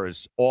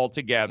numbers all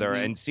together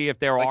and see if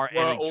there are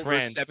any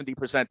trends. Over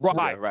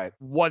 70%. Right.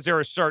 Was there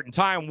a certain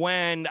time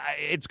when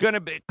it's going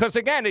to be – because,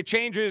 again, it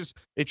changes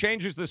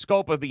the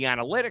scope of the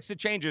analytics. It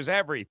changes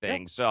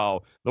everything.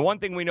 So the one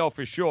thing we know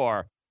for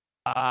sure,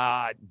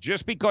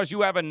 just because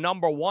you have a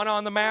number one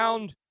on the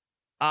mound,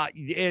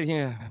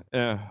 imagine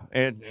if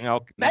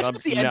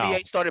the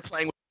NBA started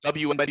playing with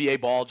WNBA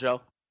ball,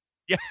 Joe.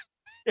 Yeah.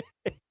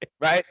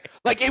 Right?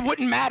 Like, it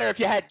wouldn't matter if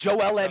you had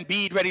Joel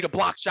Embiid ready to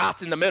block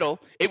shots in the middle.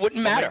 It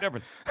wouldn't matter.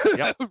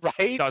 Yep.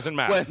 Right? Doesn't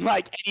matter. When,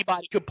 like,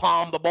 anybody could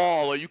palm the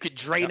ball or you could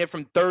drain it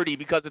from 30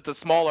 because it's a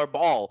smaller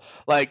ball.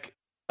 Like,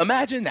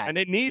 imagine that. And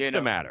it needs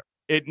to matter.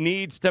 It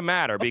needs to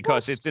matter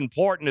because it's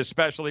important,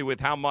 especially with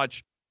how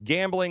much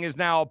gambling is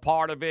now a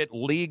part of it.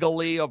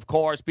 Legally, of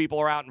course, people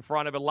are out in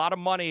front of it. A lot of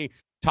money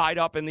tied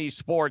up in these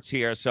sports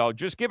here. So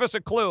just give us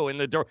a clue.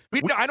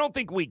 I don't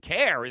think we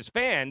care as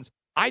fans.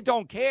 I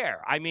don't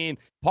care. I mean,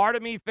 part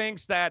of me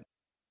thinks that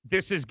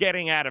this is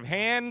getting out of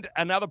hand.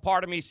 Another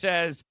part of me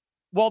says,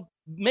 well,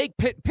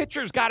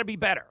 pitchers got to be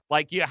better.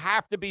 Like, you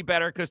have to be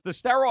better because the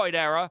steroid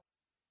era,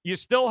 you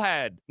still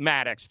had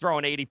Maddox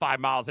throwing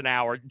 85 miles an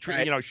hour,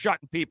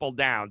 shutting people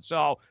down.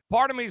 So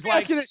part of me is like,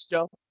 ask you this,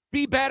 Joe.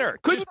 Be better.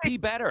 Be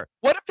better.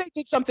 What if they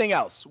did something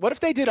else? What if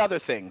they did other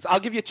things? I'll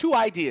give you two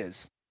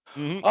ideas.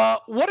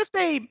 What if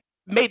they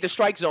made the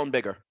strike zone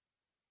bigger?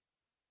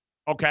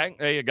 Okay,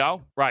 there you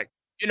go. Right.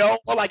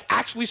 Or like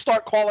actually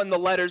start calling the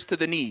letters to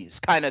the knees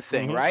kind of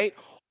thing, right?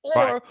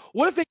 Or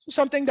what if they do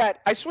something that,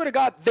 I swear to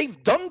God,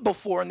 they've done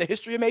before in the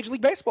history of Major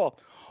League Baseball?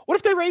 What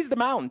if they raise the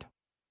mound?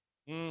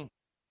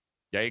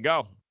 There you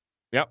go.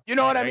 Yep. You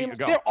know what I mean?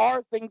 There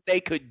are things they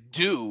could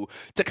do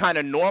to kind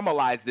of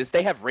normalize this.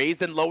 They have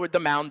raised and lowered the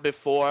mound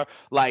before.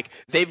 Like,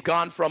 they've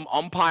gone from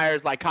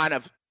umpires, like, kind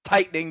of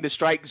tightening the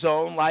strike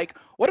zone. Like,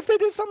 what if they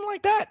did something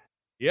like that?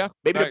 Yeah.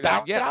 Maybe to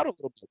balance it out a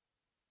little bit.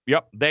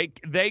 Yep.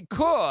 They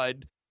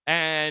could.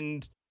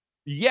 And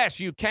yes,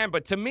 you can.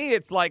 But to me,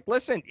 it's like,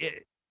 listen,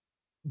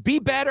 be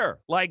better.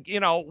 Like,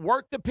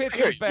 work the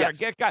pitchers better. Yes.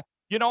 Get guys.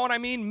 You know what I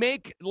mean?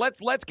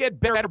 Let's get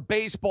better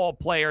baseball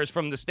players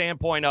from the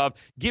standpoint of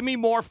give me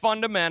more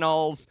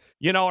fundamentals.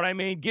 You know what I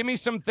mean? Give me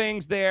some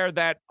things there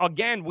that,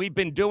 again, we've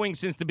been doing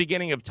since the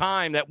beginning of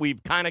time that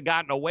we've kind of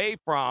gotten away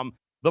from.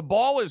 The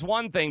ball is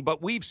one thing,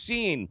 but we've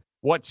seen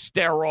what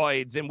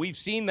steroids, and we've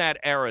seen that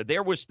era.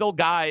 There were still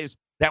guys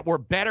that were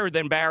better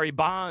than Barry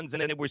Bonds,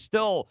 and they were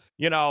still,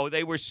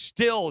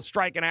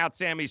 striking out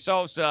Sammy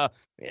Sosa.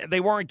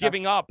 They weren't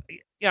giving up.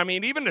 I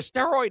mean, even the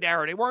steroid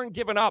era, they weren't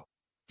giving up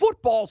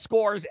football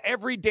scores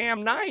every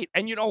damn night.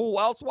 And you know who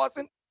else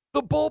wasn't?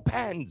 The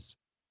bullpens.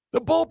 The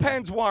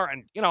bullpens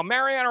weren't.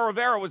 Mariano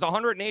Rivera was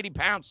 180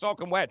 pounds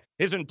soaking wet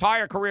his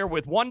entire career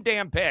with one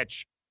damn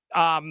pitch.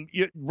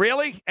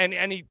 Really?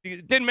 And he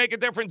didn't make a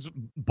difference.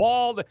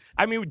 Bald.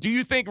 I mean, do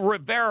you think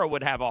Rivera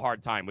would have a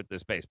hard time with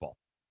this baseball?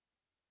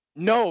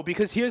 No,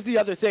 because here's the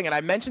other thing, and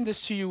I mentioned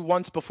this to you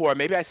once before.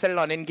 Maybe I said it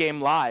on In Game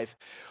Live.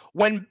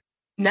 When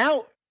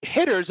now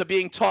hitters are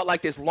being taught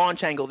like this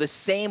launch angle, this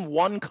same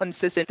one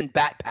consistent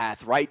bat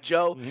path, right,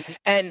 Joe?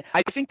 And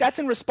I think that's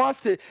in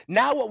response to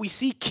now what we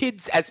see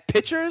kids as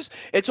pitchers.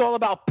 It's all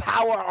about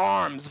power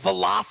arms,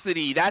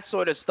 velocity, that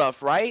sort of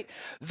stuff, right?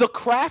 The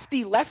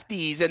crafty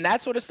lefties and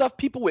that sort of stuff,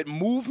 people with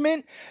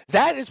movement,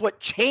 that is what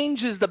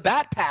changes the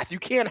bat path. You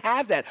can't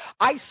have that.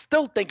 I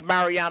still think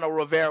Mariano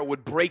Rivera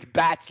would break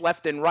bats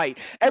left and right.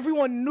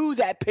 Everyone knew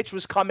that pitch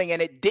was coming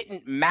and it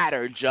didn't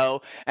matter,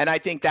 Joe. And I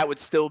think that would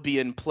still be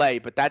in play,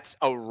 but that's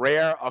a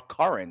rare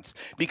occurrence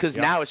because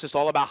now it's just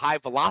all about high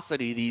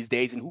velocity these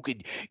days and who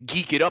could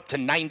geek it up to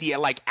 90 at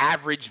like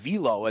average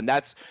velo, and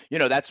that's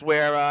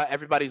where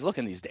everybody's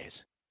looking these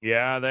days.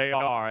 Yeah, they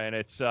are, and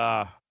it's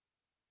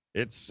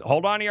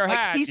hold on to your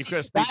hat. CC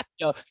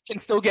Sabathia can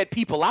still get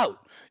people out.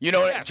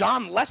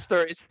 John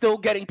Lester is still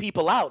getting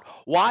people out.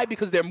 Why?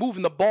 Because they're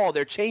moving the ball.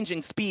 They're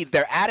changing speeds.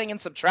 They're adding and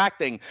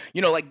subtracting.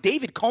 Like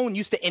David Cohn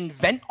used to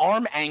invent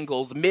arm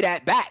angles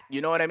mid-at-bat.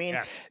 You know what I mean?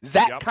 Yes.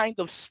 That kind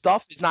of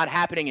stuff is not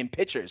happening in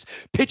pitchers.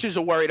 Pitchers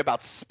are worried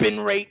about spin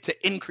rate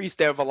to increase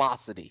their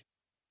velocity.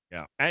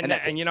 Yeah. And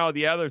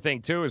the other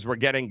thing, too, is we're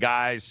getting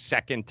guys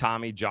second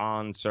Tommy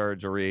John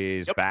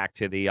surgeries back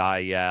to the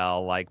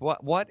IL. Like,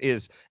 what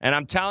is – and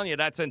I'm telling you,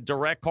 that's a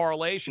direct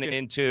correlation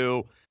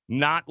into –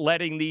 not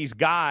letting these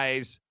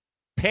guys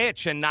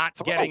pitch and not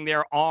getting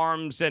their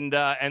arms and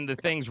the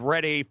things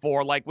ready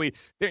for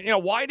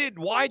why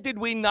did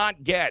we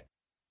not get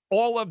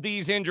all of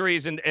these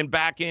injuries and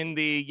back in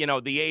the, the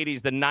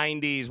 80s, the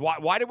 90s,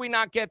 why did we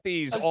not get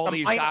these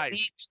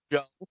guys?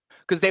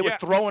 Because they were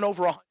throwing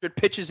over 100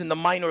 pitches in the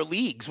minor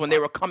leagues when they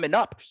were coming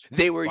up.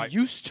 They were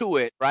used to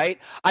it, right?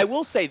 I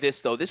will say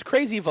this, though. This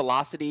crazy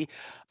velocity,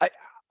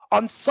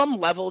 on some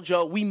level,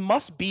 Joe, we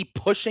must be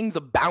pushing the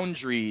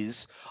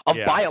boundaries of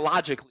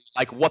biologically,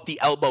 like what the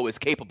elbow is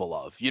capable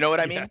of. You know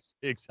what I mean? Yes,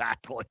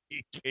 exactly.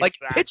 Like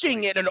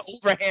pitching in an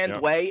overhand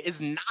way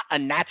is not a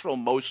natural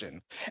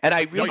motion. And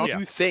I really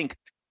do think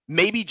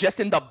maybe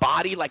just in the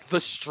body, like the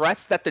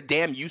stress that the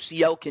damn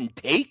UCL can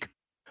take,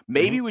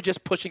 maybe we're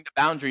just pushing the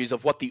boundaries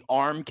of what the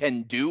arm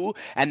can do,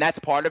 and that's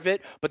part of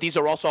it. But these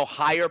are also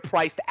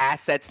higher-priced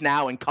assets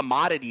now and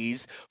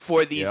commodities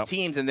for these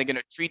teams, and they're going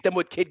to treat them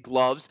with kid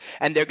gloves,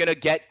 and they're going to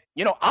get,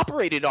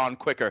 operated on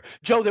quicker.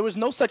 Joe, there was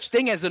no such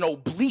thing as an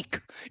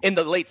oblique in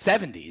the late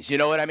 70s. You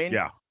know what I mean?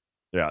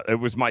 Yeah, it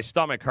was my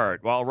stomach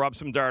hurt. Well, rub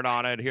some dirt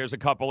on it. Here's a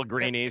couple of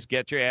greenies.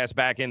 Get your ass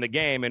back in the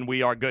game, and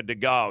we are good to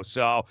go.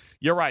 So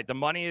you're right. The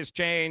money has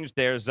changed.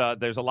 There's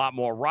a lot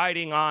more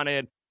riding on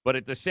it. But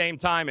at the same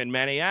time, in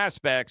many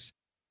aspects,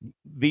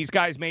 these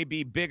guys may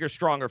be bigger,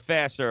 stronger,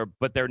 faster,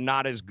 but they're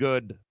not as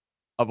good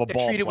of a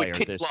ball player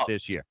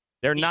this year.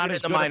 They're not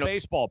as good a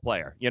baseball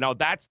player.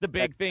 That's the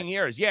big thing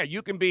here is,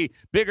 you can be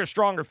bigger,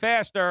 stronger,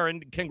 faster,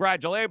 and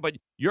congratulate, but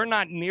you're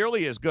not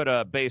nearly as good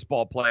a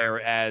baseball player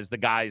as the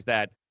guys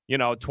that,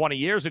 20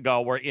 years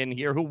ago were in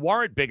here who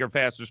weren't bigger,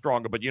 faster,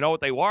 stronger. But you know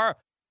what they were?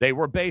 They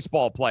were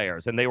baseball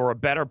players, and they were a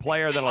better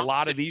player than a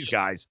lot of these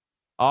guys.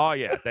 Oh,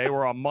 yeah, they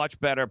were a much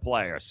better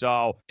player.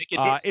 So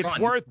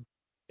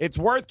it's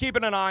worth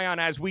keeping an eye on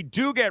as we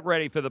do get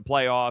ready for the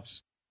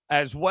playoffs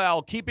as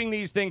well, keeping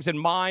these things in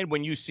mind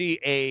when you see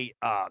a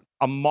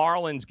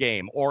Marlins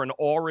game or an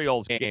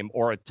Orioles game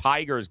or a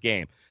Tigers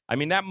game. I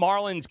mean, that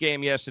Marlins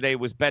game yesterday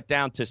was bet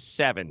down to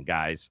 7,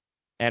 guys.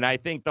 And I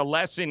think the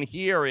lesson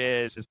here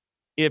is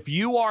if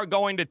you are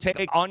going to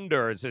take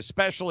unders,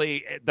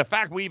 especially the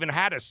fact we even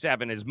had a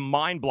 7 is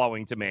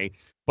mind-blowing to me.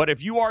 But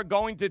if you are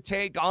going to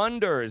take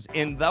unders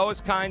in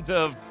those kinds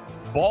of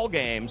ball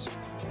games,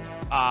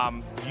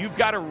 you've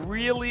got to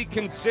really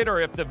consider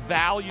if the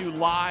value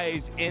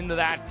lies in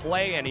that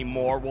play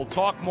anymore. We'll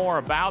talk more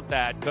about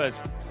that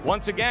because,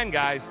 once again,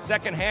 guys,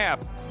 second half,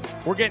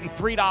 we're getting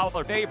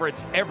 $3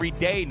 favorites every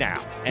day now.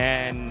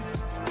 And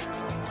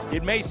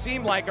it may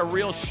seem like a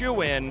real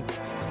shoe-in.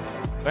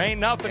 There ain't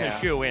nothing to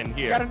shoe in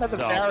here. Got another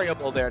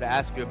variable there to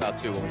ask you about,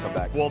 too, when we come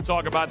back. We'll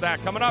talk about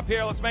that coming up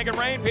here. Let's make it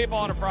rain, people,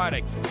 on a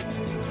Friday.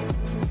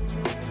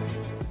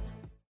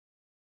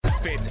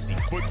 Fantasy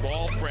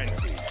Football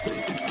Frenzy.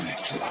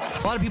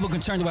 A lot of people are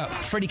concerned about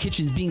Freddie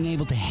Kitchens being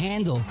able to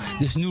handle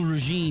this new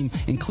regime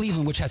in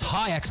Cleveland, which has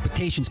high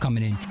expectations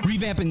coming in.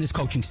 Revamping this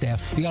coaching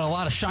staff. You got a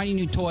lot of shiny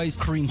new toys.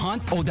 Kareem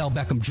Hunt, Odell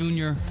Beckham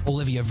Jr.,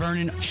 Olivia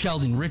Vernon,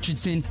 Sheldon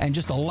Richardson, and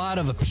just a lot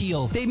of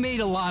appeal. They made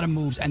a lot of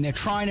moves, and they're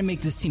trying to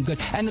make this team good.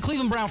 And the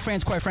Cleveland Brown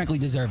fans, quite frankly,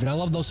 deserve it. I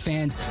love those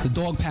fans. The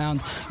dog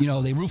pound.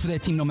 They root for their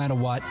team no matter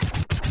what.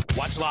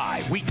 Watch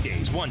live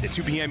weekdays 1 to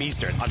 2 p.m.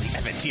 Eastern on the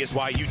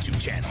FNTSY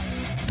YouTube channel.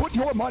 Put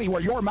your money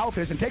where your mouth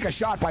is and take a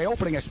shot by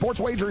opening a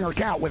sports wagering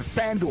account with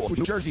FanDuel,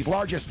 New Jersey's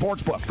largest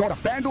sports book. Go to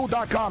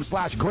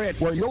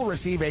FanDuel.com/grid where you'll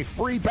receive a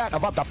free bet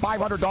of up to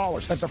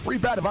 $500. That's a free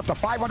bet of up to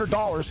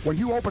 $500 when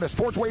you open a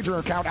sports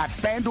wagering account at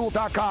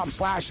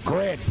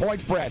FanDuel.com/grid.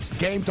 Point spreads,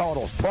 game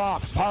totals,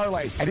 props,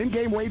 parlays, and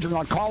in-game wagering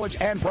on college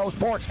and pro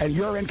sports, and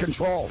you're in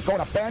control. Go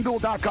to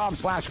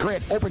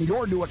FanDuel.com/grid. Open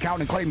your new account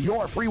and claim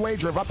your free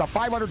wager of up to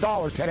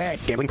 $500 today.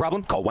 Gambling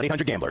problem? Call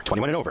 1-800-GAMBLER.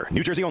 21 and over.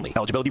 New Jersey only.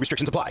 Eligibility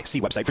restrictions apply. See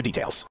website for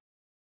details.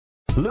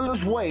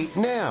 Lose weight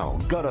now.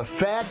 Go to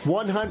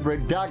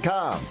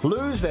fat100.com.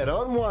 Lose that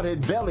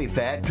unwanted belly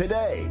fat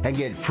today and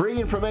get free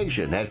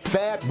information at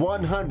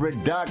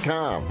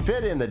fat100.com.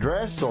 Fit in the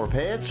dress or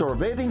pants or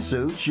bathing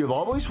suits you've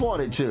always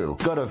wanted to.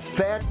 Go to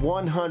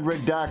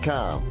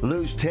fat100.com.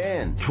 Lose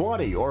 10,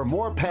 20, or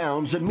more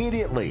pounds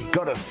immediately.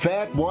 Go to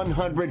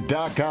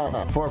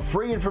fat100.com. For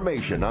free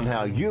information on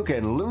how you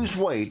can lose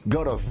weight,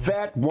 go to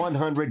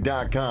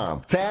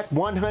fat100.com.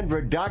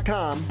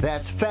 Fat100.com.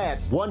 That's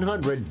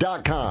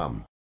fat100.com.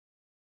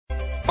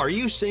 Are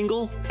you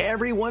single?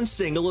 Everyone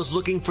single is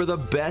looking for the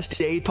best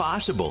date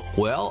possible.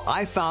 Well,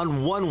 I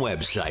found one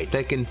website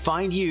that can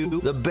find you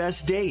the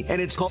best date,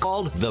 and it's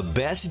called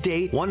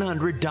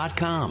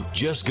thebestdate100.com.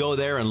 Just go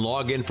there and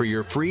log in for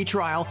your free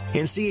trial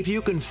and see if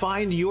you can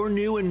find your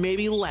new and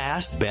maybe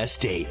last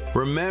best date.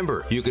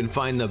 Remember, you can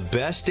find the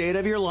best date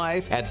of your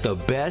life at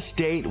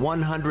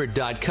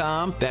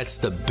thebestdate100.com. That's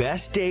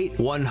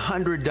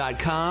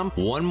thebestdate100.com.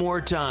 One more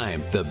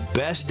time,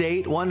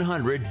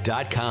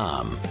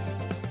 thebestdate100.com.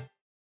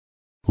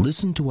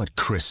 Listen to what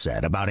Chris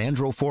said about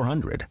Andro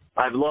 400.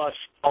 I've lost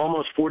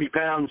almost 40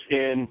 pounds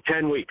in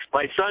 10 weeks.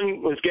 My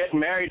son was getting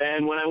married,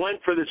 and when I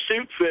went for the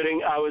suit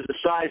fitting, I was a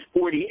size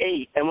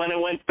 48. And when I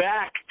went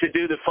back to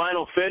do the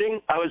final fitting,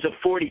 I was a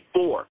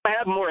 44. I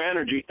have more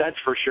energy, that's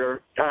for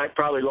sure. I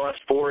probably lost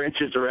 4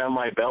 inches around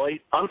my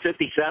belly. I'm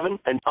 57,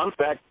 and I'm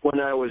back when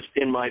I was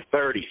in my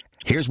 30s.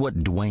 Here's what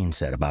Dwayne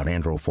said about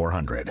Andro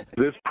 400.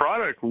 This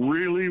product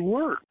really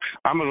works.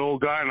 I'm an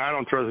old guy and I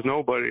don't trust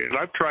nobody. And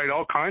I've tried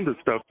all kinds of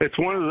stuff. It's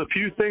one of the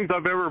few things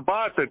I've ever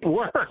bought that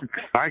works.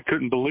 I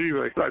couldn't believe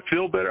it. I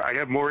feel better. I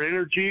have more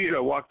energy. I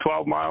walk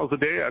 12 miles a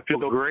day. I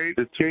feel great.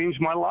 It's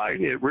changed my life.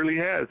 It really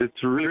has.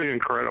 It's really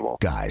incredible.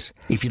 Guys,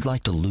 if you'd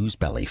like to lose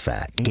belly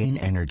fat, gain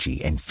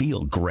energy, and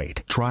feel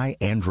great, try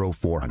Andro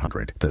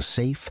 400, the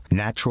safe,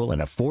 natural,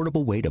 and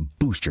affordable way to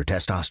boost your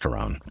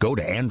testosterone. Go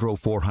to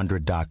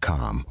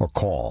andro400.com or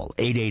call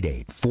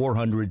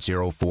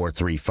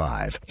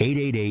 888-400-0435.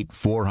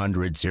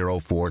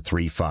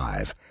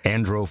 888-400-0435.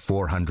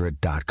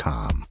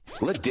 Andro400.com.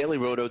 Let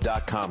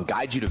DailyRoto.com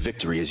guide you to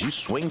victory as you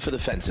swing for the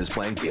fences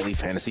playing daily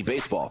fantasy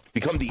baseball.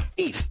 Become the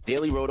 8th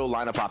Daily Roto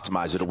lineup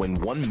optimizer to win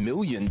 $1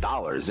 million in a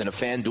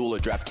FanDuel or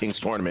DraftKings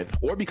tournament,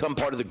 or become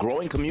part of the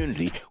growing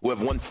community who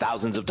have won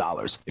thousands of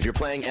dollars. If you're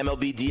playing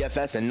MLB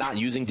DFS and not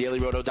using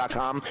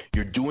DailyRoto.com,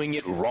 you're doing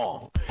it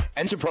wrong.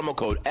 Enter promo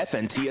code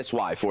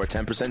FNTSY for a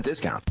 10%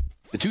 discount.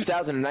 The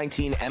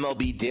 2019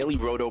 MLB Daily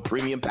Roto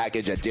Premium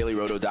Package at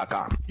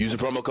DailyRoto.com. Use the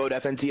promo code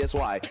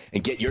FNTSY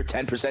and get your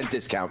 10%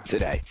 discount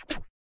today.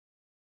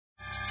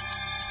 I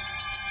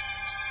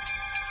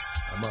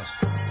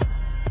must. But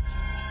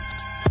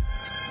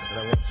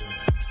I want to.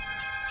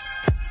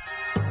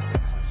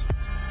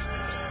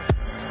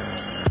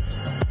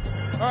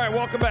 All right,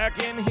 welcome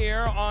back in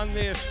here on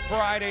this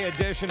Friday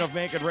edition of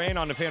Make It Rain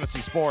on the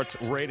Fantasy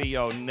Sports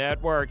Radio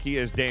Network. He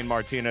is Dane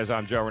Martinez.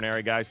 I'm Joe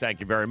Ranieri. Guys, thank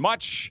you very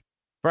much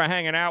for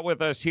hanging out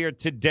with us here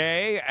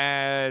today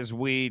as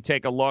we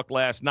take a look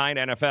last night,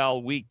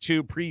 NFL Week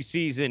 2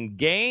 preseason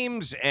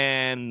games,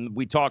 and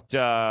we talked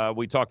a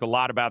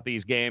lot about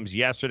these games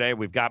yesterday.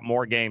 We've got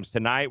more games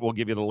tonight. We'll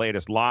give you the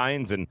latest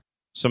lines and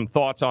some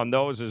thoughts on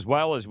those as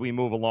well as we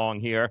move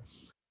along here.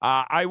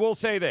 I will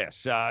say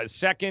this,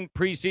 second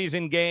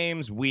preseason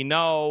games we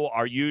know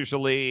are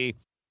usually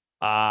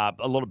a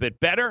little bit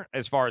better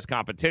as far as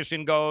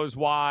competition goes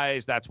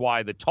wise. That's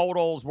why the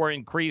totals were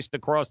increased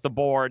across the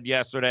board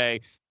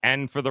yesterday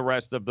and for the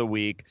rest of the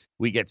week.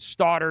 We get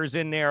starters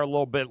in there a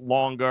little bit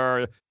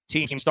longer.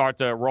 Teams start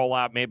to roll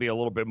out maybe a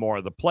little bit more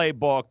of the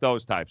playbook,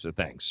 those types of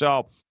things.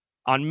 So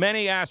on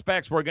many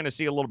aspects, we're going to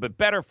see a little bit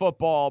better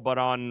football, but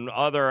on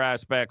other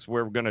aspects,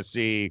 we're going to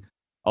see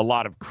a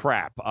lot of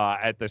crap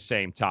at the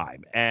same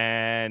time.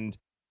 And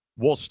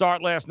we'll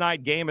start last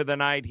night, game of the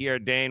night here,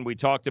 Dane. We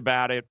talked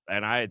about it,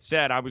 and I had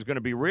said I was going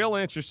to be real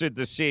interested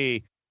to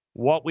see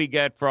what we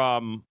get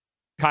from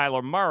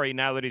Kyler Murray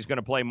now that he's going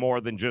to play more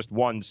than just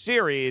one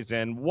series,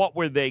 and what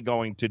were they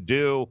going to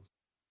do.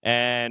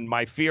 And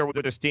my fear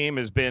with this team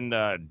has been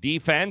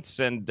defense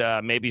and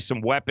maybe some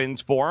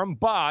weapons for him,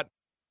 but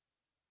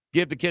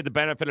give the kid the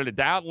benefit of the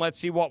doubt, and let's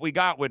see what we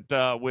got with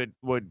Dingleberry,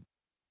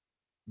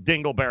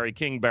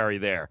 Kingberry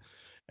there.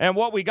 And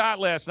what we got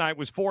last night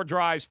was 4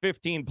 drives,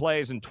 15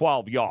 plays, and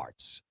 12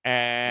 yards.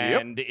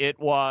 And It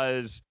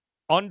was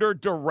under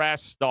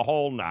duress the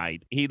whole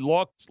night. He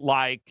looked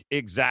like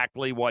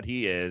exactly what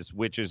he is,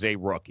 which is a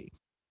rookie.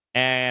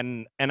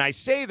 And I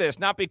say this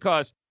not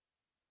because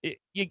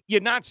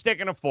you're not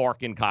sticking a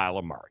fork in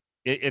Kyler Murray.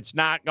 It's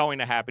not going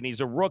to happen.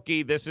 He's a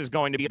rookie. This is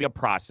going to be a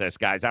process,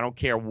 guys. I don't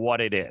care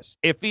what it is.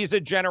 If he's a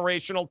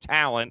generational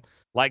talent,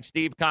 like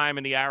Steve Keim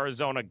and the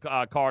Arizona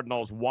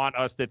Cardinals want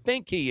us to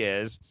think he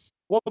is,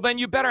 well, then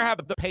you better have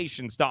the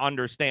patience to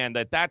understand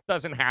that that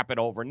doesn't happen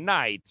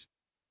overnight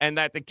and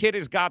that the kid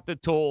has got the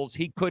tools.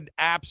 He could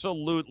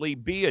absolutely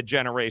be a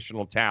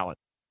generational talent.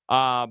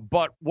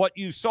 But what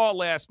you saw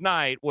last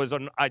night was,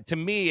 to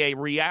me, a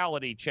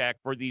reality check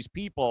for these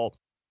people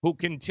who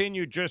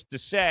continue just to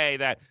say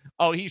that,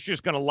 oh, he's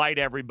just going to light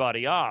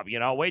everybody up.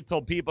 Wait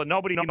till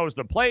nobody knows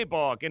the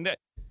playbook. And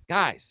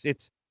guys,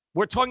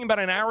 we're talking about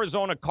an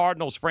Arizona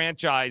Cardinals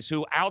franchise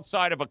who,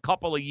 outside of a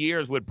couple of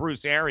years with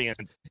Bruce Arians,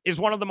 is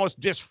one of the most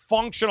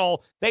dysfunctional.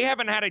 They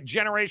haven't had a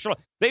generational.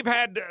 They've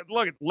had,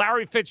 look,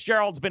 Larry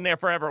Fitzgerald's been there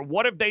forever.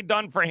 What have they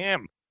done for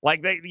him?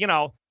 Like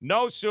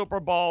no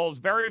Super Bowls,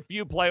 very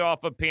few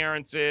playoff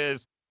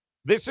appearances.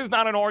 This is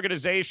not an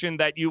organization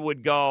that you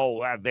would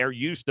go, they're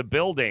used to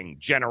building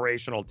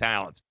generational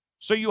talents.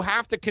 So you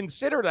have to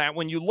consider that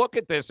when you look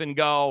at this and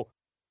go,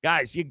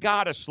 guys, you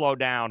got to slow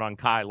down on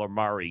Kyler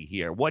Murray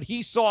here. What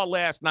he saw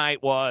last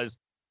night was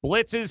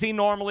blitzes he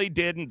normally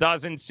did and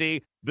doesn't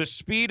see, the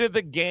speed of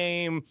the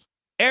game.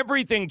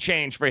 Everything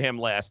changed for him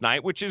last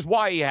night, which is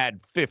why he had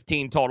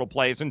 15 total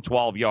plays and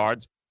 12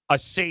 yards, a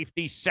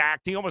safety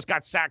sacked. He almost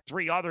got sacked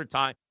 3 other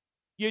times.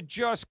 You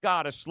just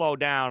got to slow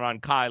down on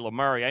Kyler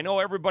Murray. I know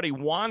everybody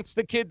wants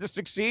the kid to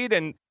succeed,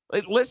 and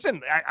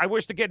listen, I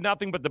wish the kid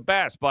nothing but the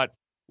best, but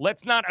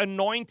let's not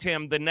anoint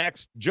him the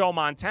next Joe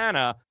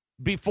Montana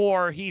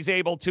before he's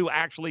able to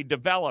actually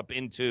develop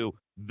into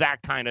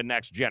that kind of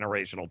next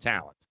generational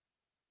talent.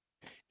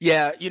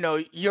 Yeah,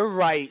 you're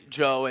right,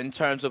 Joe, in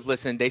terms of,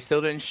 listen, they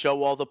still didn't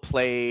show all the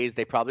plays.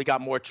 They probably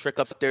got more trick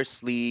up their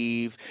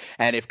sleeve.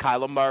 And if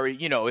Kyler Murray,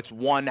 it's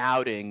one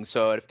outing.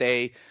 So if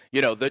they,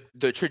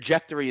 the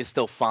trajectory is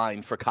still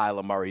fine for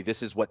Kyler Murray.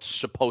 This is what's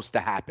supposed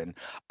to happen.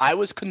 I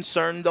was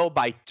concerned, though,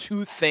 by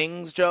two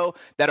things, Joe,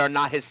 that are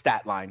not his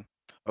stat line.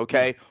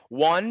 Okay.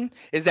 One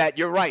is that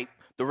you're right.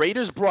 The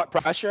Raiders brought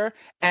pressure,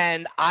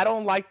 and I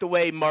don't like the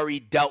way Murray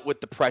dealt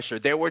with the pressure.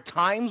 There were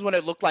times when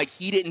it looked like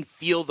he didn't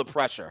feel the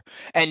pressure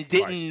and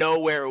didn't know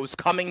where it was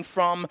coming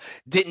from,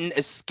 didn't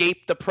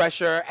escape the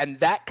pressure, and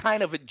that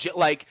kind of,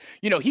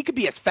 he could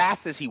be as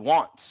fast as he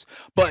wants.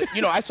 But,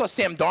 I saw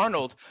Sam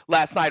Darnold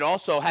last night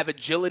also have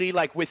agility,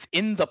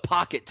 within the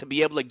pocket to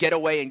be able to get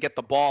away and get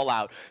the ball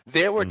out.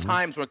 There were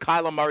times when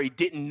Kyler Murray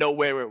didn't know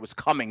where it was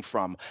coming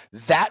from.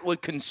 That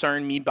would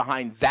concern me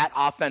behind that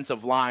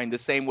offensive line the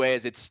same way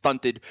as it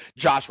stunted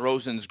Josh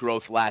Rosen's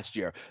growth last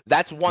year.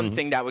 That's one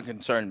thing that would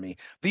concern me.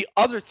 The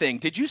other thing,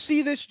 did you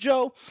see this,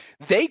 Joe?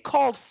 They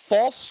called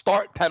false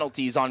start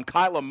penalties on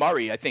Kyler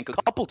Murray, I think, a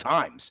couple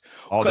times.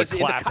 Because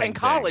in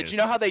college, you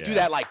know how they do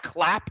that,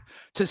 clap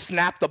to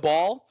snap the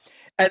ball?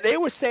 And they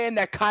were saying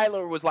that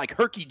Kyler was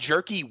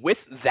herky-jerky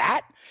with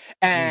that.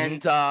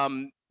 And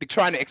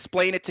trying to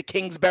explain it to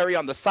Kingsbury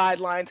on the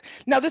sidelines.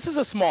 Now, this is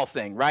a small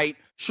thing, right?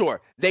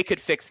 Sure, they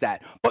could fix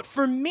that. But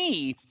for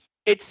me,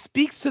 it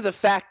speaks to the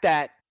fact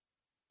that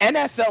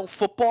NFL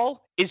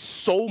football is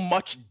so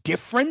much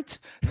different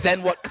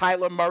than what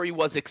Kyler Murray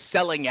was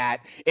excelling at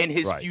in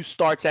his few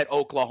starts at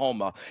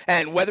Oklahoma.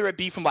 And whether it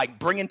be from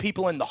bringing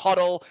people in the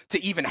huddle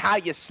to even how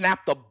you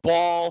snap the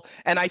ball.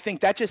 And I think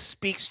that just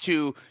speaks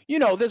to,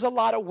 there's a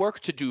lot of work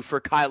to do for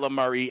Kyler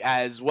Murray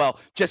as well.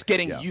 Just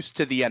getting used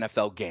to the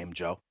NFL game,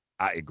 Joe.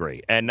 I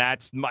agree. And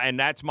that's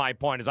my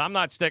point is I'm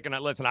not sticking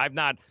it. Listen, I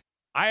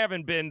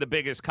haven't been the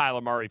biggest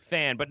Kyler Murray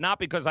fan, but not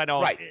because I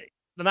don't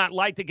not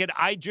like to get,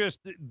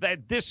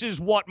 that this is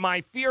what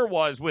my fear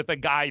was with a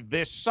guy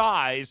this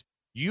size.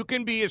 You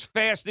can be as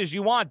fast as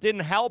you want.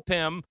 Didn't help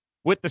him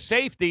with the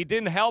safety,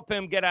 didn't help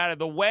him get out of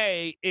the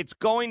way. It's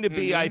going to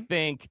be, I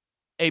think,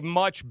 a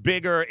much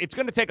bigger, it's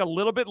going to take a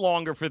little bit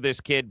longer for this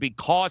kid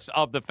because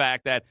of the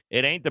fact that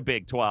it ain't the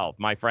Big 12,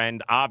 my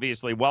friend.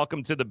 Obviously,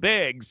 welcome to the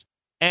Bigs.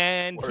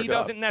 And he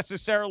doesn't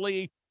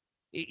necessarily,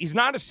 he's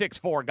not a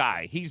 6'4"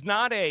 guy. He's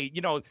not a,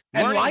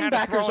 and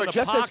linebackers are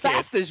just as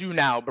fast as you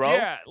now, bro.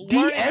 Yeah,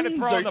 learning how to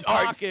throw in the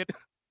pocket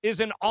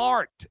is an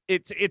art.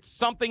 It's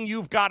something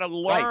you've got to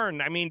learn.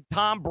 Right. I mean,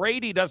 Tom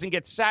Brady doesn't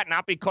get sacked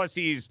not because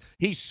he's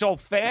so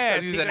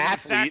fast. He's an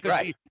athlete,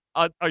 right?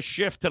 A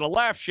shift to the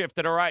left, shift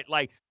to the right.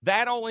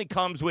 That only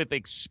comes with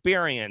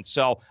experience.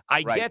 So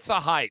I get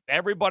the hype.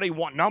 Everybody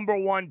number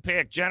one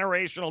pick,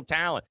 generational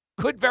talent.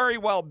 Could very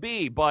well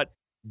be, but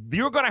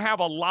you're going to have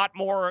a lot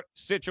more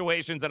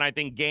situations and I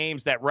think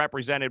games that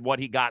represented what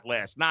he got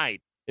last night,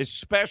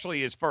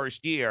 especially his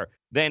first year,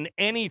 than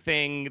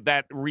anything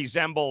that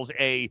resembles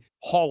a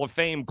Hall of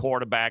Fame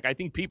quarterback. I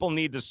think people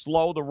need to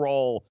slow the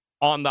roll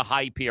on the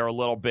hype here a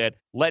little bit.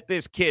 Let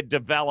this kid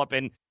develop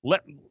and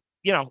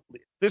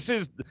this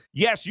is,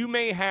 yes, you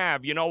may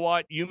have,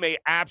 you may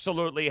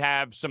absolutely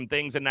have some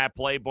things in that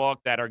playbook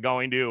that are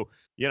going to,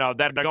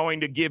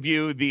 give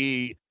you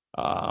the,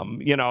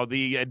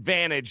 the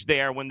advantage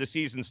there when the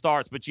season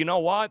starts. But you know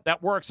what?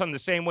 That works on the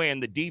same way in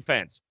the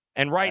defense.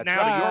 And to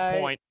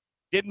your point,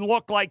 didn't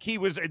look like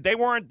they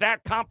weren't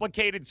that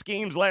complicated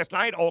schemes last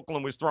night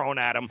Oakland was throwing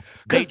at him.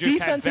 Because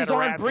defenses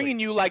aren't bringing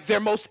you their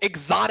most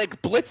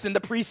exotic blitz in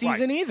the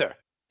preseason either.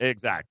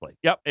 Exactly.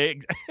 Yep.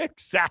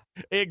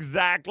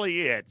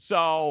 Exactly it.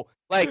 So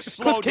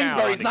Cliff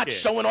Kingsbury's not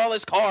showing all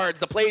his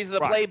cards, the plays of the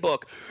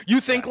playbook. You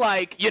think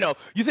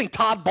you think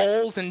Todd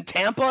Bowles in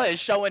Tampa is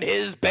showing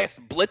his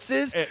best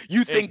blitzes?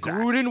 You think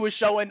Gruden was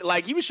showing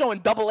he was showing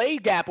double A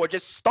gap or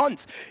just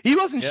stunts? He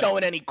wasn't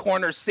showing any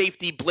corner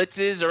safety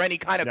blitzes or any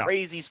kind of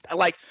crazy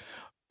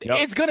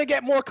It's gonna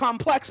get more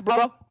complex,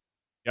 bro.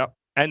 Yep.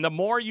 And the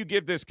more you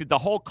give this kid the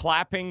whole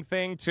clapping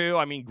thing too.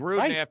 I mean,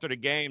 Gruden after the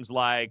game's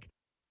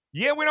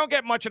yeah, we don't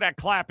get much of that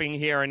clapping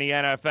here in the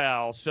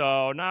NFL,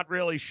 so not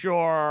really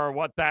sure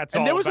what that's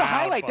all about. And there was a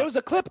highlight. There was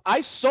a clip.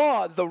 I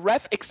saw the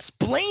ref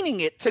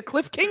explaining it to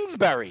Cliff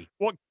Kingsbury.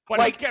 Well,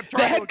 the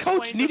head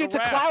coach needed to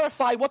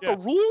clarify what the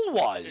rule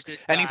was.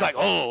 And he's like,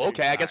 oh,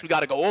 okay, I guess we got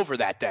to go over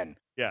that then.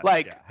 Yeah.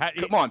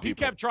 Come on, people. He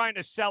kept trying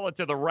to sell it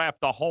to the ref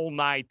the whole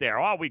night there.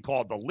 Oh, we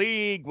called the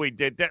league. We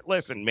did that.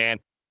 Listen, man,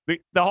 the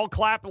whole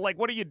clap,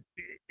 what are you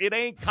 – it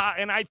ain't –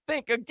 and I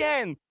think,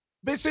 again –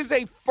 this is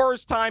a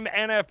first-time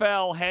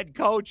NFL head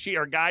coach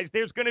here, guys.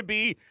 There's going to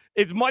be,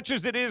 as much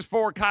as it is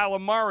for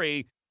Kyler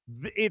Murray,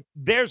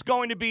 there's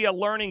going to be a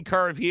learning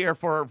curve here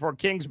for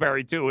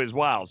Kingsbury, too, as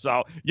well.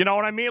 So, you know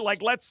what I mean?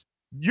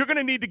 You're going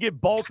to need to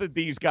give both of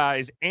these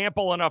guys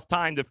ample enough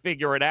time to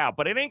figure it out.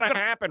 But it ain't going to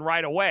happen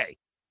right away.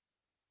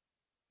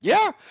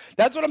 Yeah,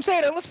 that's what I'm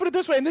saying. And let's put it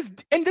this way.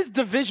 In this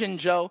division,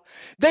 Joe,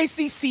 they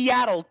see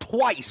Seattle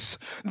twice.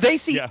 They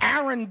see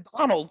Aaron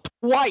Donald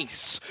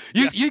twice.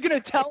 You're going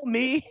to tell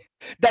me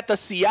that the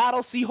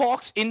Seattle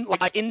Seahawks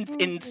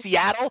in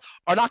Seattle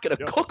are not going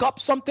to cook up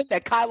something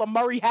that Kyler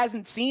Murray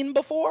hasn't seen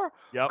before?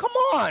 Come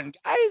on,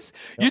 guys.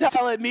 You're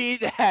telling me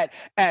that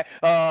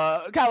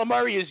Kyler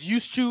Murray is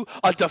used to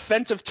a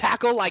defensive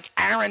tackle like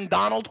Aaron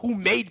Donald who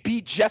may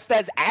be just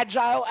as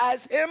agile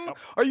as him?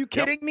 Are you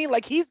kidding me?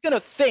 Like, he's going to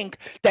think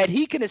that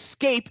he can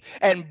escape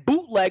and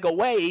bootleg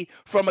away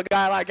from a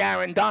guy like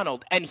Aaron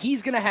Donald, and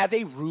he's going to have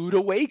a rude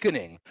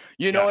awakening.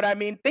 You know what I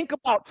mean? Think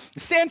about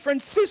San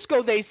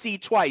Francisco they see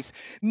twice.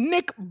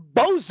 Nick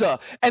Bosa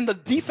and the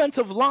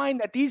defensive line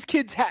that these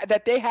kids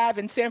that they have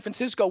in San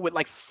Francisco with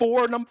like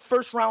 4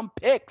 first-round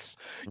picks.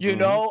 You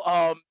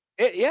know,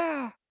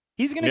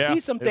 he's going to see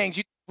some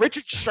things.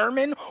 Richard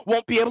Sherman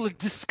won't be able to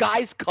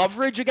disguise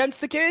coverage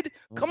against the kid?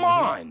 Come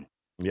on.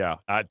 Yeah,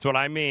 that's what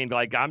I mean.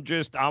 Like,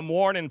 I'm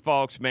warning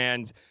folks,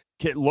 man.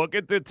 Look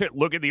at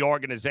the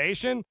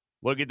organization,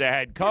 look at the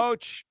head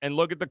coach, and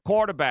look at the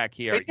quarterback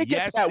here. They did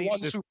get to that one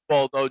Super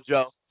Bowl, though,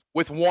 Joe,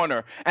 with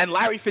Warner. And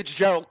Larry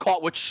Fitzgerald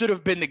caught what should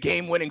have been the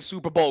game-winning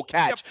Super Bowl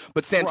catch.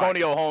 But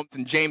Santonio Holmes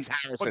and James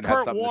Harrison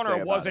had something to say about it. Kurt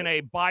Warner wasn't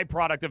a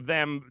byproduct of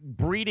them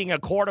breeding a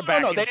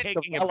quarterback and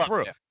taking it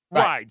through.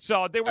 Right.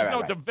 So there was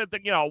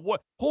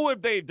who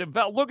have they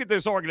developed? Look at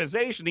this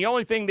organization. The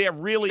only thing they're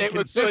really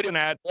consistent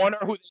at. Warner,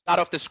 who got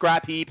off the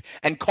scrap heap,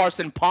 and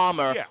Carson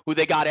Palmer, who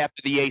they got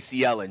after the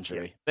ACL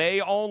injury.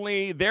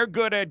 They're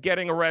good at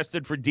getting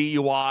arrested for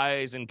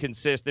DUIs and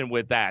consistent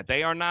with that.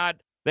 They are not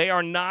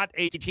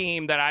a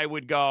team that I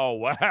would go,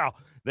 wow,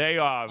 they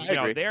are,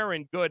 they're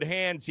in good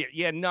hands here.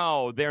 Yeah,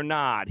 no, they're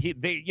not.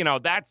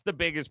 That's the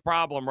biggest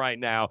problem right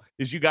now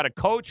is you got a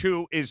coach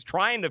who is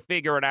trying to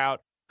figure it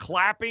out.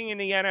 Clapping in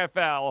the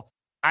NFL.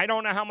 I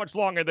don't know how much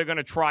longer they're going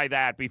to try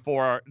that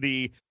before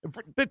the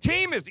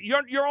team is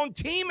your own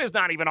team is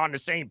not even on the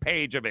same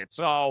page of it.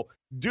 So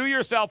do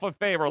yourself a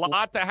favor. A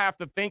lot to have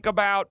to think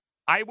about.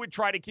 I would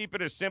try to keep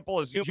it as simple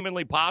as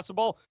humanly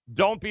possible.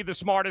 Don't be the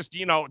smartest,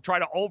 try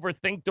to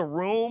overthink the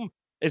room,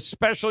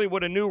 especially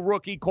with a new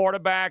rookie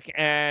quarterback.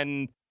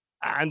 And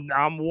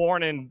I'm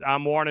warning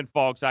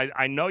folks.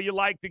 I know you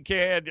like the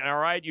kid. All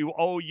right. You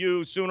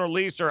OU sooner or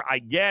later. I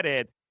get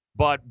it.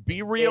 But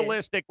be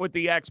realistic with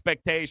the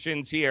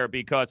expectations here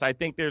because I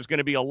think there's going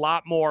to be a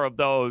lot more of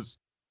those,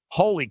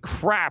 holy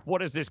crap,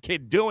 what is this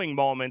kid doing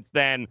moments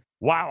than,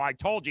 wow, I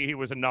told you he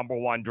was a number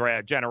one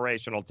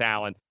generational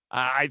talent.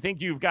 I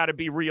think you've got to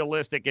be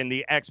realistic in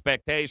the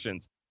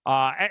expectations.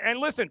 And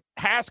listen,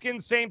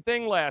 Haskins, same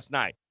thing last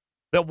night.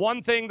 The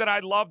one thing that I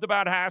loved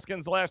about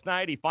Haskins last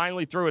night, he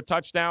finally threw a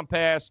touchdown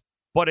pass,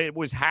 but it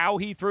was how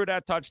he threw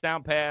that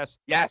touchdown pass.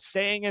 Yes.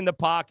 Staying in the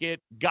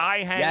pocket,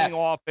 guy hanging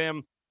off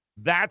him.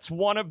 That's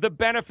one of the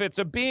benefits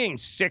of being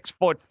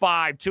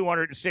 6'5",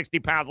 260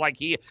 pounds. Like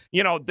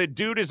the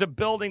dude is a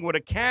building with a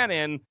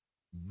cannon.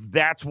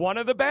 That's one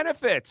of the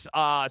benefits.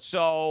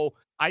 So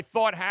I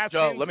thought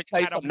Haskins. Joe, let me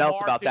tell you something else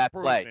about that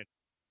play.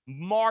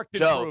 Marked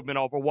improvement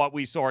over what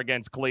we saw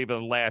against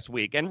Cleveland last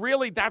week. And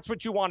really, that's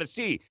what you want to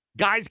see.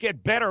 Guys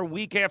get better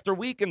week after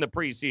week in the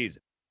preseason.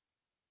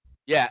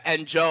 Yeah,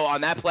 and Joe,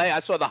 on that play, I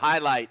saw the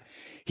highlight.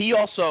 He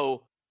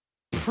also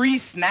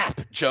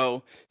pre-snap,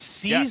 Joe,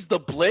 sees the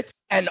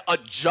blitz and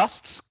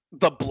adjusts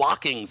the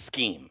blocking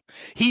scheme.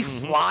 He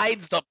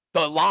slides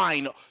the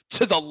line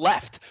to the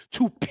left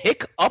to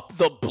pick up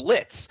the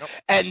blitz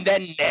and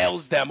then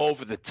nails them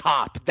over the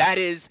top. That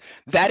is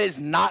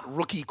not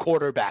rookie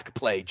quarterback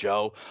play,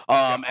 Joe.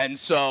 And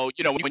so,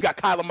 we got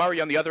Kyler Murray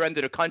on the other end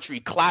of the country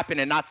clapping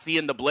and not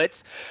seeing the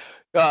blitz.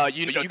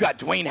 You got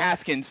Dwayne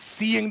Haskins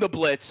seeing the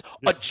blitz,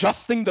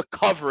 adjusting the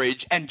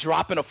coverage, and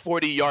dropping a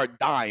 40-yard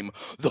dime.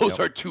 Those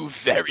are two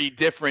very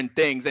different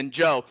things. And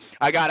Joe,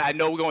 I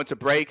know we're going to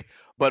break,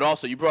 but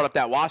also you brought up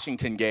that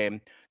Washington game.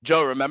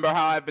 Joe, remember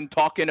how I've been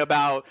talking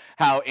about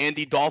how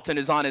Andy Dalton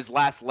is on his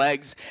last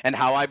legs and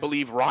how I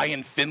believe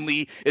Ryan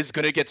Finley is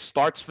going to get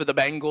starts for the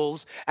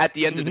Bengals at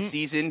the end of the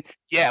season?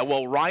 Yeah,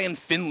 well, Ryan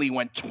Finley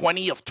went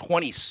 20 of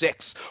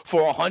 26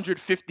 for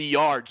 150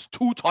 yards,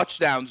 2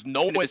 touchdowns,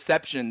 no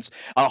interceptions,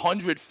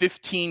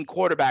 115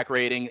 quarterback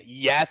rating.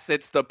 Yes,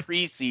 it's the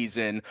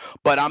preseason,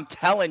 but I'm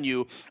telling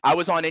you, I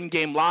was on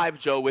In-Game Live,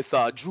 Joe, with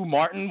Drew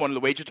Martin, one of the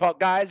Wager Talk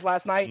guys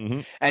last night,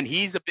 and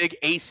he's a big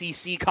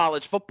ACC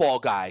college football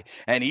guy.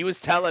 And he was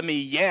telling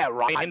me, yeah,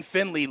 Ryan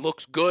Finley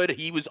looks good.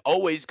 He was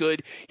always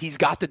good. He's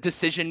got the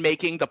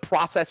decision-making, the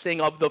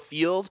processing of the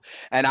field.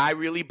 And I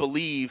really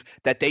believe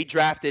that they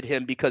drafted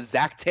him because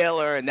Zach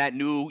Taylor and that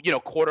new,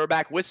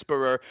 quarterback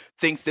whisperer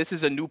thinks this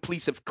is a new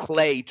piece of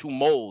clay to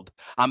mold.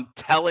 I'm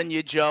telling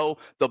you, Joe,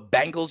 the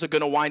Bengals are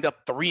going to wind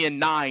up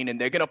 3-9, and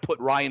they're going to put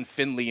Ryan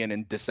Finley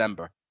in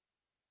December.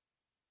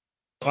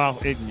 Well,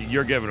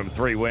 you're giving them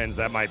 3 wins.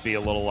 That might be a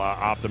little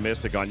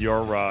optimistic on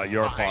your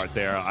part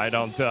there. I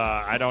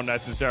don't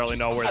necessarily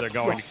know where they're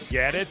going to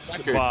get it,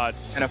 but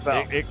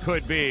it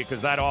could be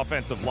because that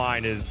offensive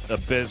line is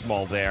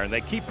abysmal there, and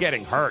they keep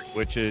getting hurt,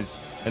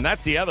 and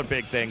that's the other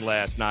big thing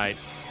last night.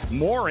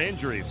 More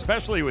injuries,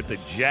 especially with the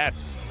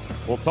Jets.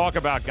 We'll talk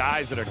about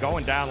guys that are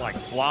going down like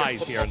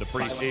flies here in the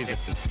preseason.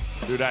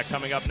 Do that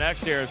coming up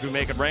next year as we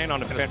make it rain on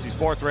the Fantasy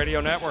Sports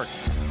Radio Network.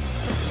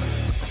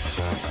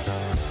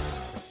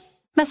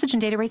 Message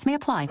and data rates may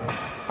apply.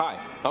 Hi,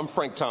 I'm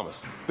Frank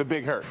Thomas, the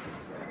Big Hurt.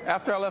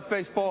 After I left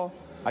baseball,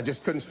 I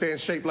just couldn't stay in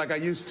shape like I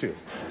used to.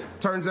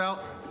 Turns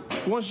out,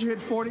 once you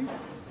hit 40,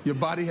 your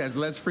body has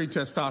less free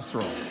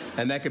testosterone,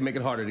 and that can make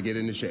it harder to get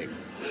into shape.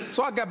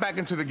 So I got back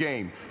into the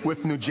game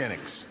with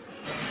Nugenics.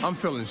 I'm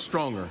feeling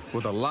stronger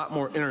with a lot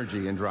more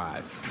energy and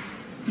drive.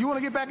 You want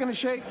to get back into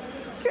shape?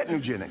 Get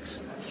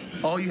Nugenics.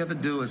 All you have to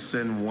do is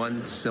send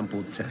one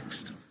simple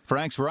text.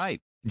 Frank's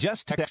right.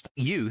 Just text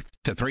YOUTH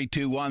to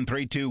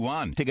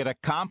 321321 to get a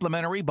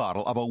complimentary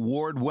bottle of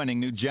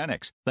award-winning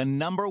Nugenics, the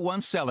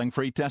 #1 selling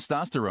free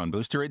testosterone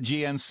booster at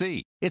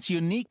GNC. Its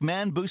unique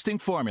man-boosting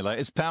formula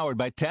is powered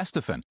by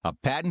Testofen, a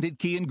patented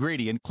key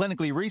ingredient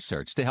clinically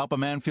researched to help a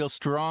man feel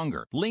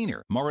stronger,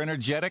 leaner, more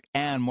energetic,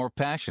 and more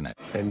passionate.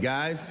 And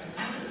guys,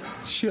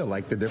 she'll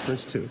like the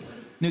difference too.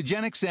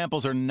 Nugenic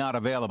samples are not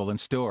available in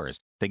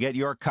stores. To get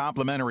your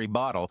complimentary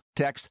bottle,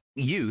 text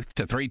YOUTH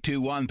to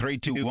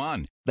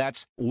 321321.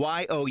 That's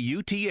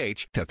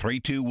YOUTH to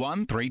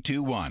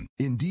 321321.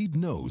 Indeed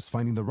knows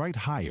finding the right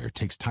hire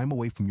takes time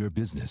away from your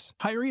business.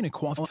 Hiring a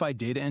qualified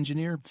data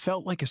engineer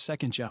felt like a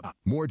second job.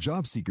 More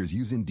job seekers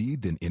use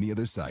Indeed than any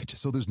other site,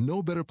 so there's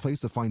no better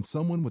place to find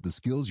someone with the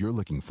skills you're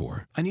looking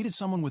for. I needed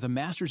someone with a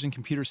master's in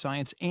computer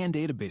science and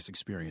database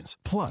experience.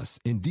 Plus,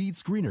 Indeed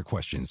screener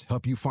questions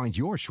help you find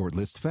your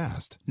shortlist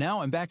fast.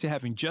 Now I'm back to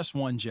having just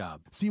one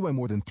job. See why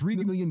more than 3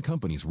 million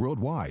companies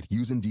worldwide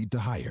use Indeed to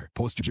hire.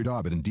 Post your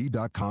job at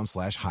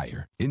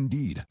Indeed.com/hire.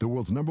 Indeed, the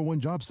world's #1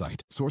 job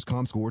site.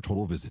 Source.com score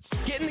total visits.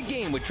 Get in the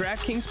game with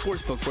DraftKings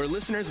Sportsbook, where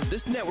listeners of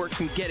this network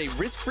can get a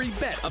risk-free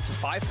bet up to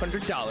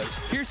 $500.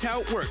 Here's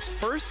how it works.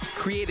 First,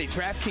 create a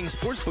DraftKings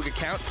Sportsbook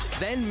account,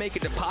 then make a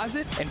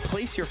deposit and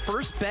place your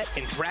first bet,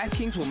 and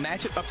DraftKings will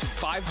match it up to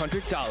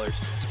 $500.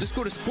 Just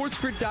go to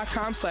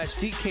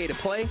sportsgrid.com/DK to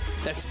play.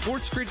 That's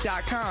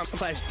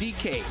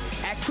sportsgrid.com/DK.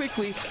 Act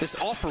quickly. This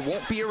offer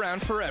won't be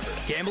around forever.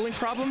 Gambling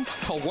problem?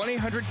 Call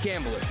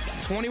 1-800-GAMBLER.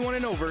 21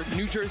 and over,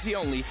 New Jersey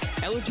only.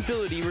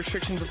 Eligibility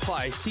restrictions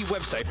apply. See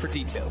website for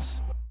details.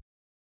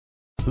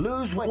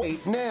 Lose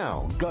weight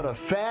now. Go to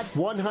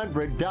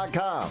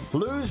fat100.com.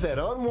 Lose that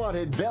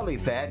unwanted belly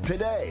fat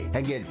today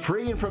and get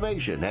free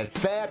information at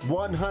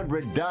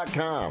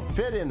fat100.com.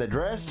 Fit in the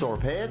dress or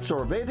pants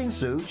or bathing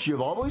suits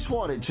you've always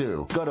wanted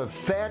to. Go to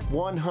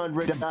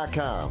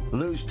fat100.com.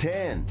 Lose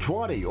 10,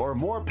 20, or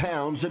more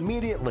pounds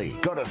immediately.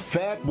 Go to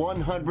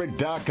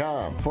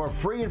fat100.com. For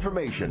free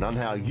information on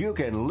how you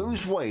can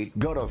lose weight,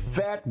 go to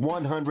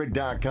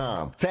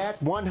fat100.com.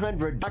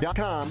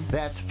 Fat100.com.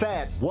 That's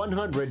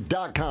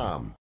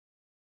fat100.com.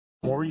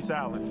 Maurice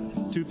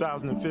Allen,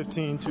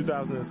 2015,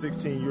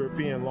 2016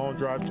 European Long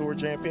Drive Tour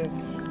Champion,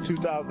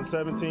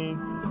 2017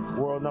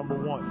 World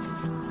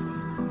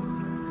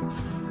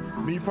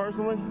 #1. Me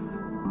personally,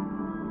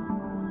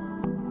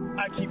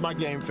 I keep my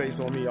game face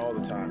on me all the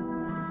time.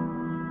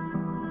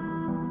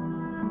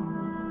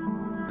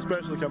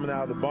 Especially coming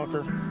out of the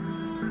bunker,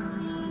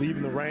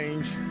 leaving the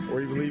range,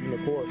 or even leaving the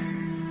course.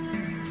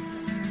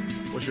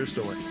 What's your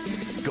story?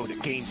 Go to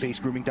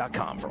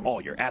GameFaceGrooming.com for all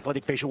your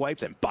athletic facial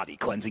wipes and body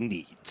cleansing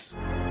needs.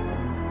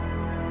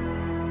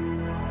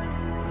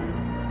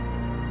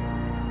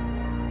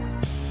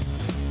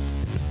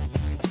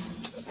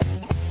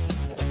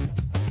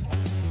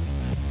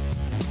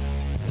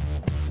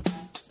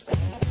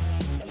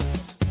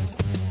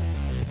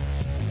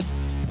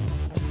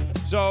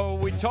 So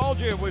we told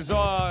you it was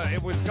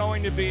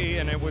going to be,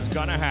 and it was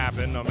going to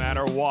happen no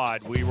matter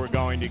what. We were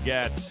going to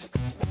get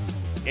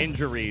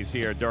injuries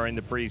here during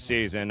the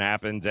preseason.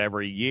 Happens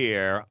every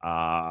year.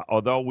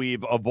 Although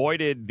we've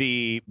avoided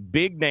the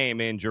big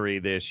name injury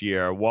this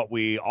year, what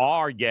we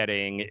are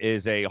getting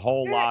is a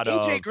whole lot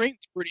of... AJ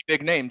Green's a pretty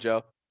big name,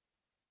 Joe.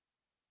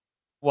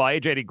 Well,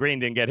 AJ Green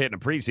didn't get hit in a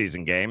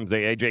preseason game.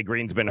 AJ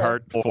Green's been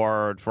hurt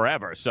for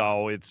forever.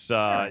 So it's,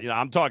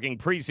 I'm talking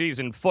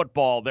preseason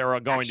football. There are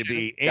going to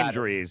be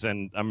injuries,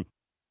 and I'm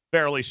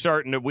fairly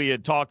certain that we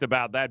had talked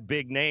about that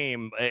big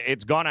name.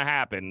 It's going to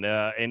happen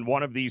in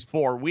one of these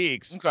 4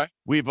 weeks. Okay.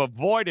 We've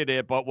avoided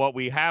it, but what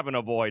we haven't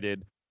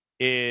avoided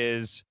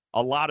is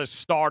a lot of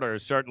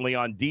starters, certainly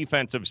on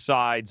defensive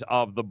sides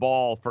of the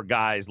ball, for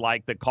guys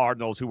like the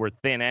Cardinals, who were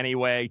thin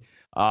anyway.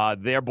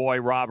 Their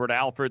boy Robert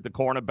Alford, the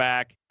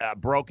cornerback,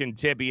 broken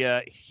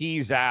tibia,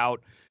 he's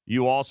out.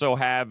 You also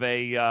have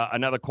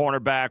another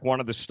cornerback, one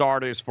of the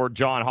starters for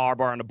John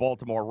Harper and the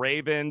Baltimore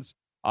Ravens.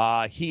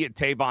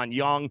 Tavon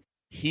Young,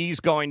 he's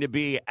going to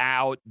be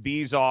out.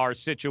 These are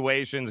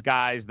situations,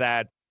 guys,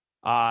 that,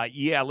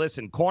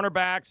 listen,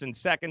 cornerbacks and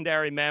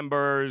secondary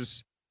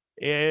members,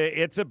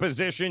 it's a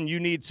position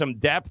you need some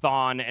depth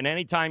on, and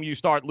anytime you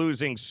start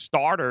losing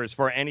starters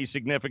for any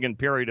significant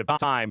period of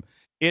time,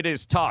 it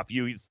is tough.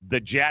 The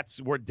Jets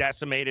were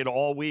decimated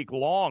all week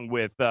long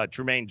with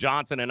Trumaine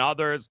Johnson and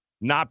others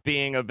not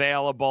being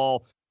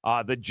available.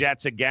 The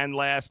Jets again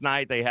last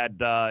night, they had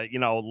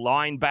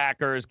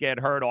linebackers get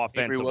hurt,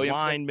 offensive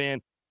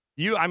linemen.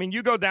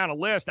 You go down a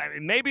list. I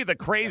mean, maybe the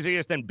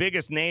craziest and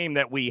biggest name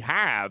that we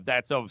have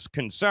that's of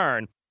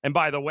concern And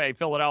by the way,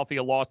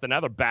 Philadelphia lost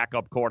another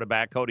backup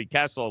quarterback, Cody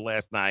Kessler,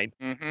 last night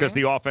because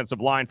the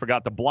offensive line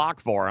forgot to block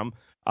for him.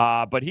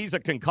 But he's a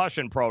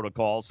concussion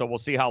protocol, so we'll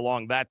see how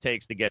long that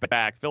takes to get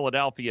back.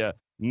 Philadelphia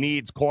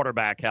needs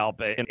quarterback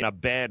help in a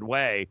bad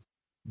way.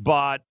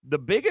 But the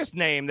biggest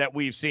name that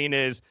we've seen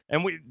is,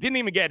 and we didn't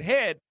even get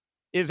hit,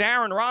 is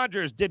Aaron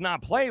Rodgers did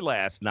not play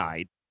last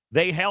night.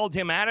 They held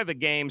him out of the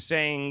game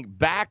saying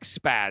back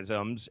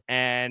spasms.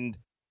 And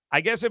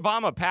I guess if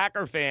I'm a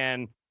Packer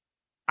fan,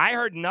 I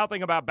heard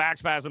nothing about back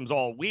spasms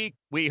all week.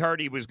 We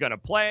heard he was going to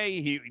play.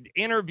 He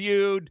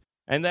interviewed.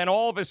 And then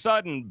all of a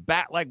sudden,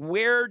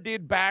 where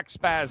did back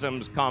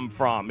spasms come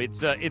from?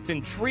 It's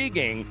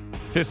intriguing,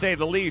 to say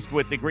the least,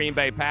 with the Green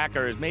Bay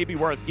Packers. Maybe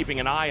worth keeping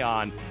an eye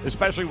on,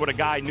 especially with a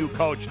guy, new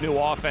coach, new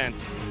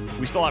offense.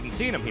 We still haven't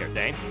seen him here,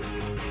 Dane.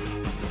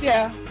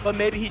 Yeah, but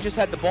maybe he just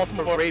had the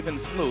Baltimore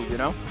Ravens flu,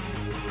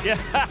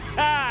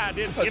 Yeah,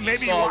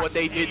 maybe saw what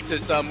they did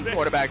to some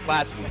quarterbacks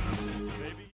last week.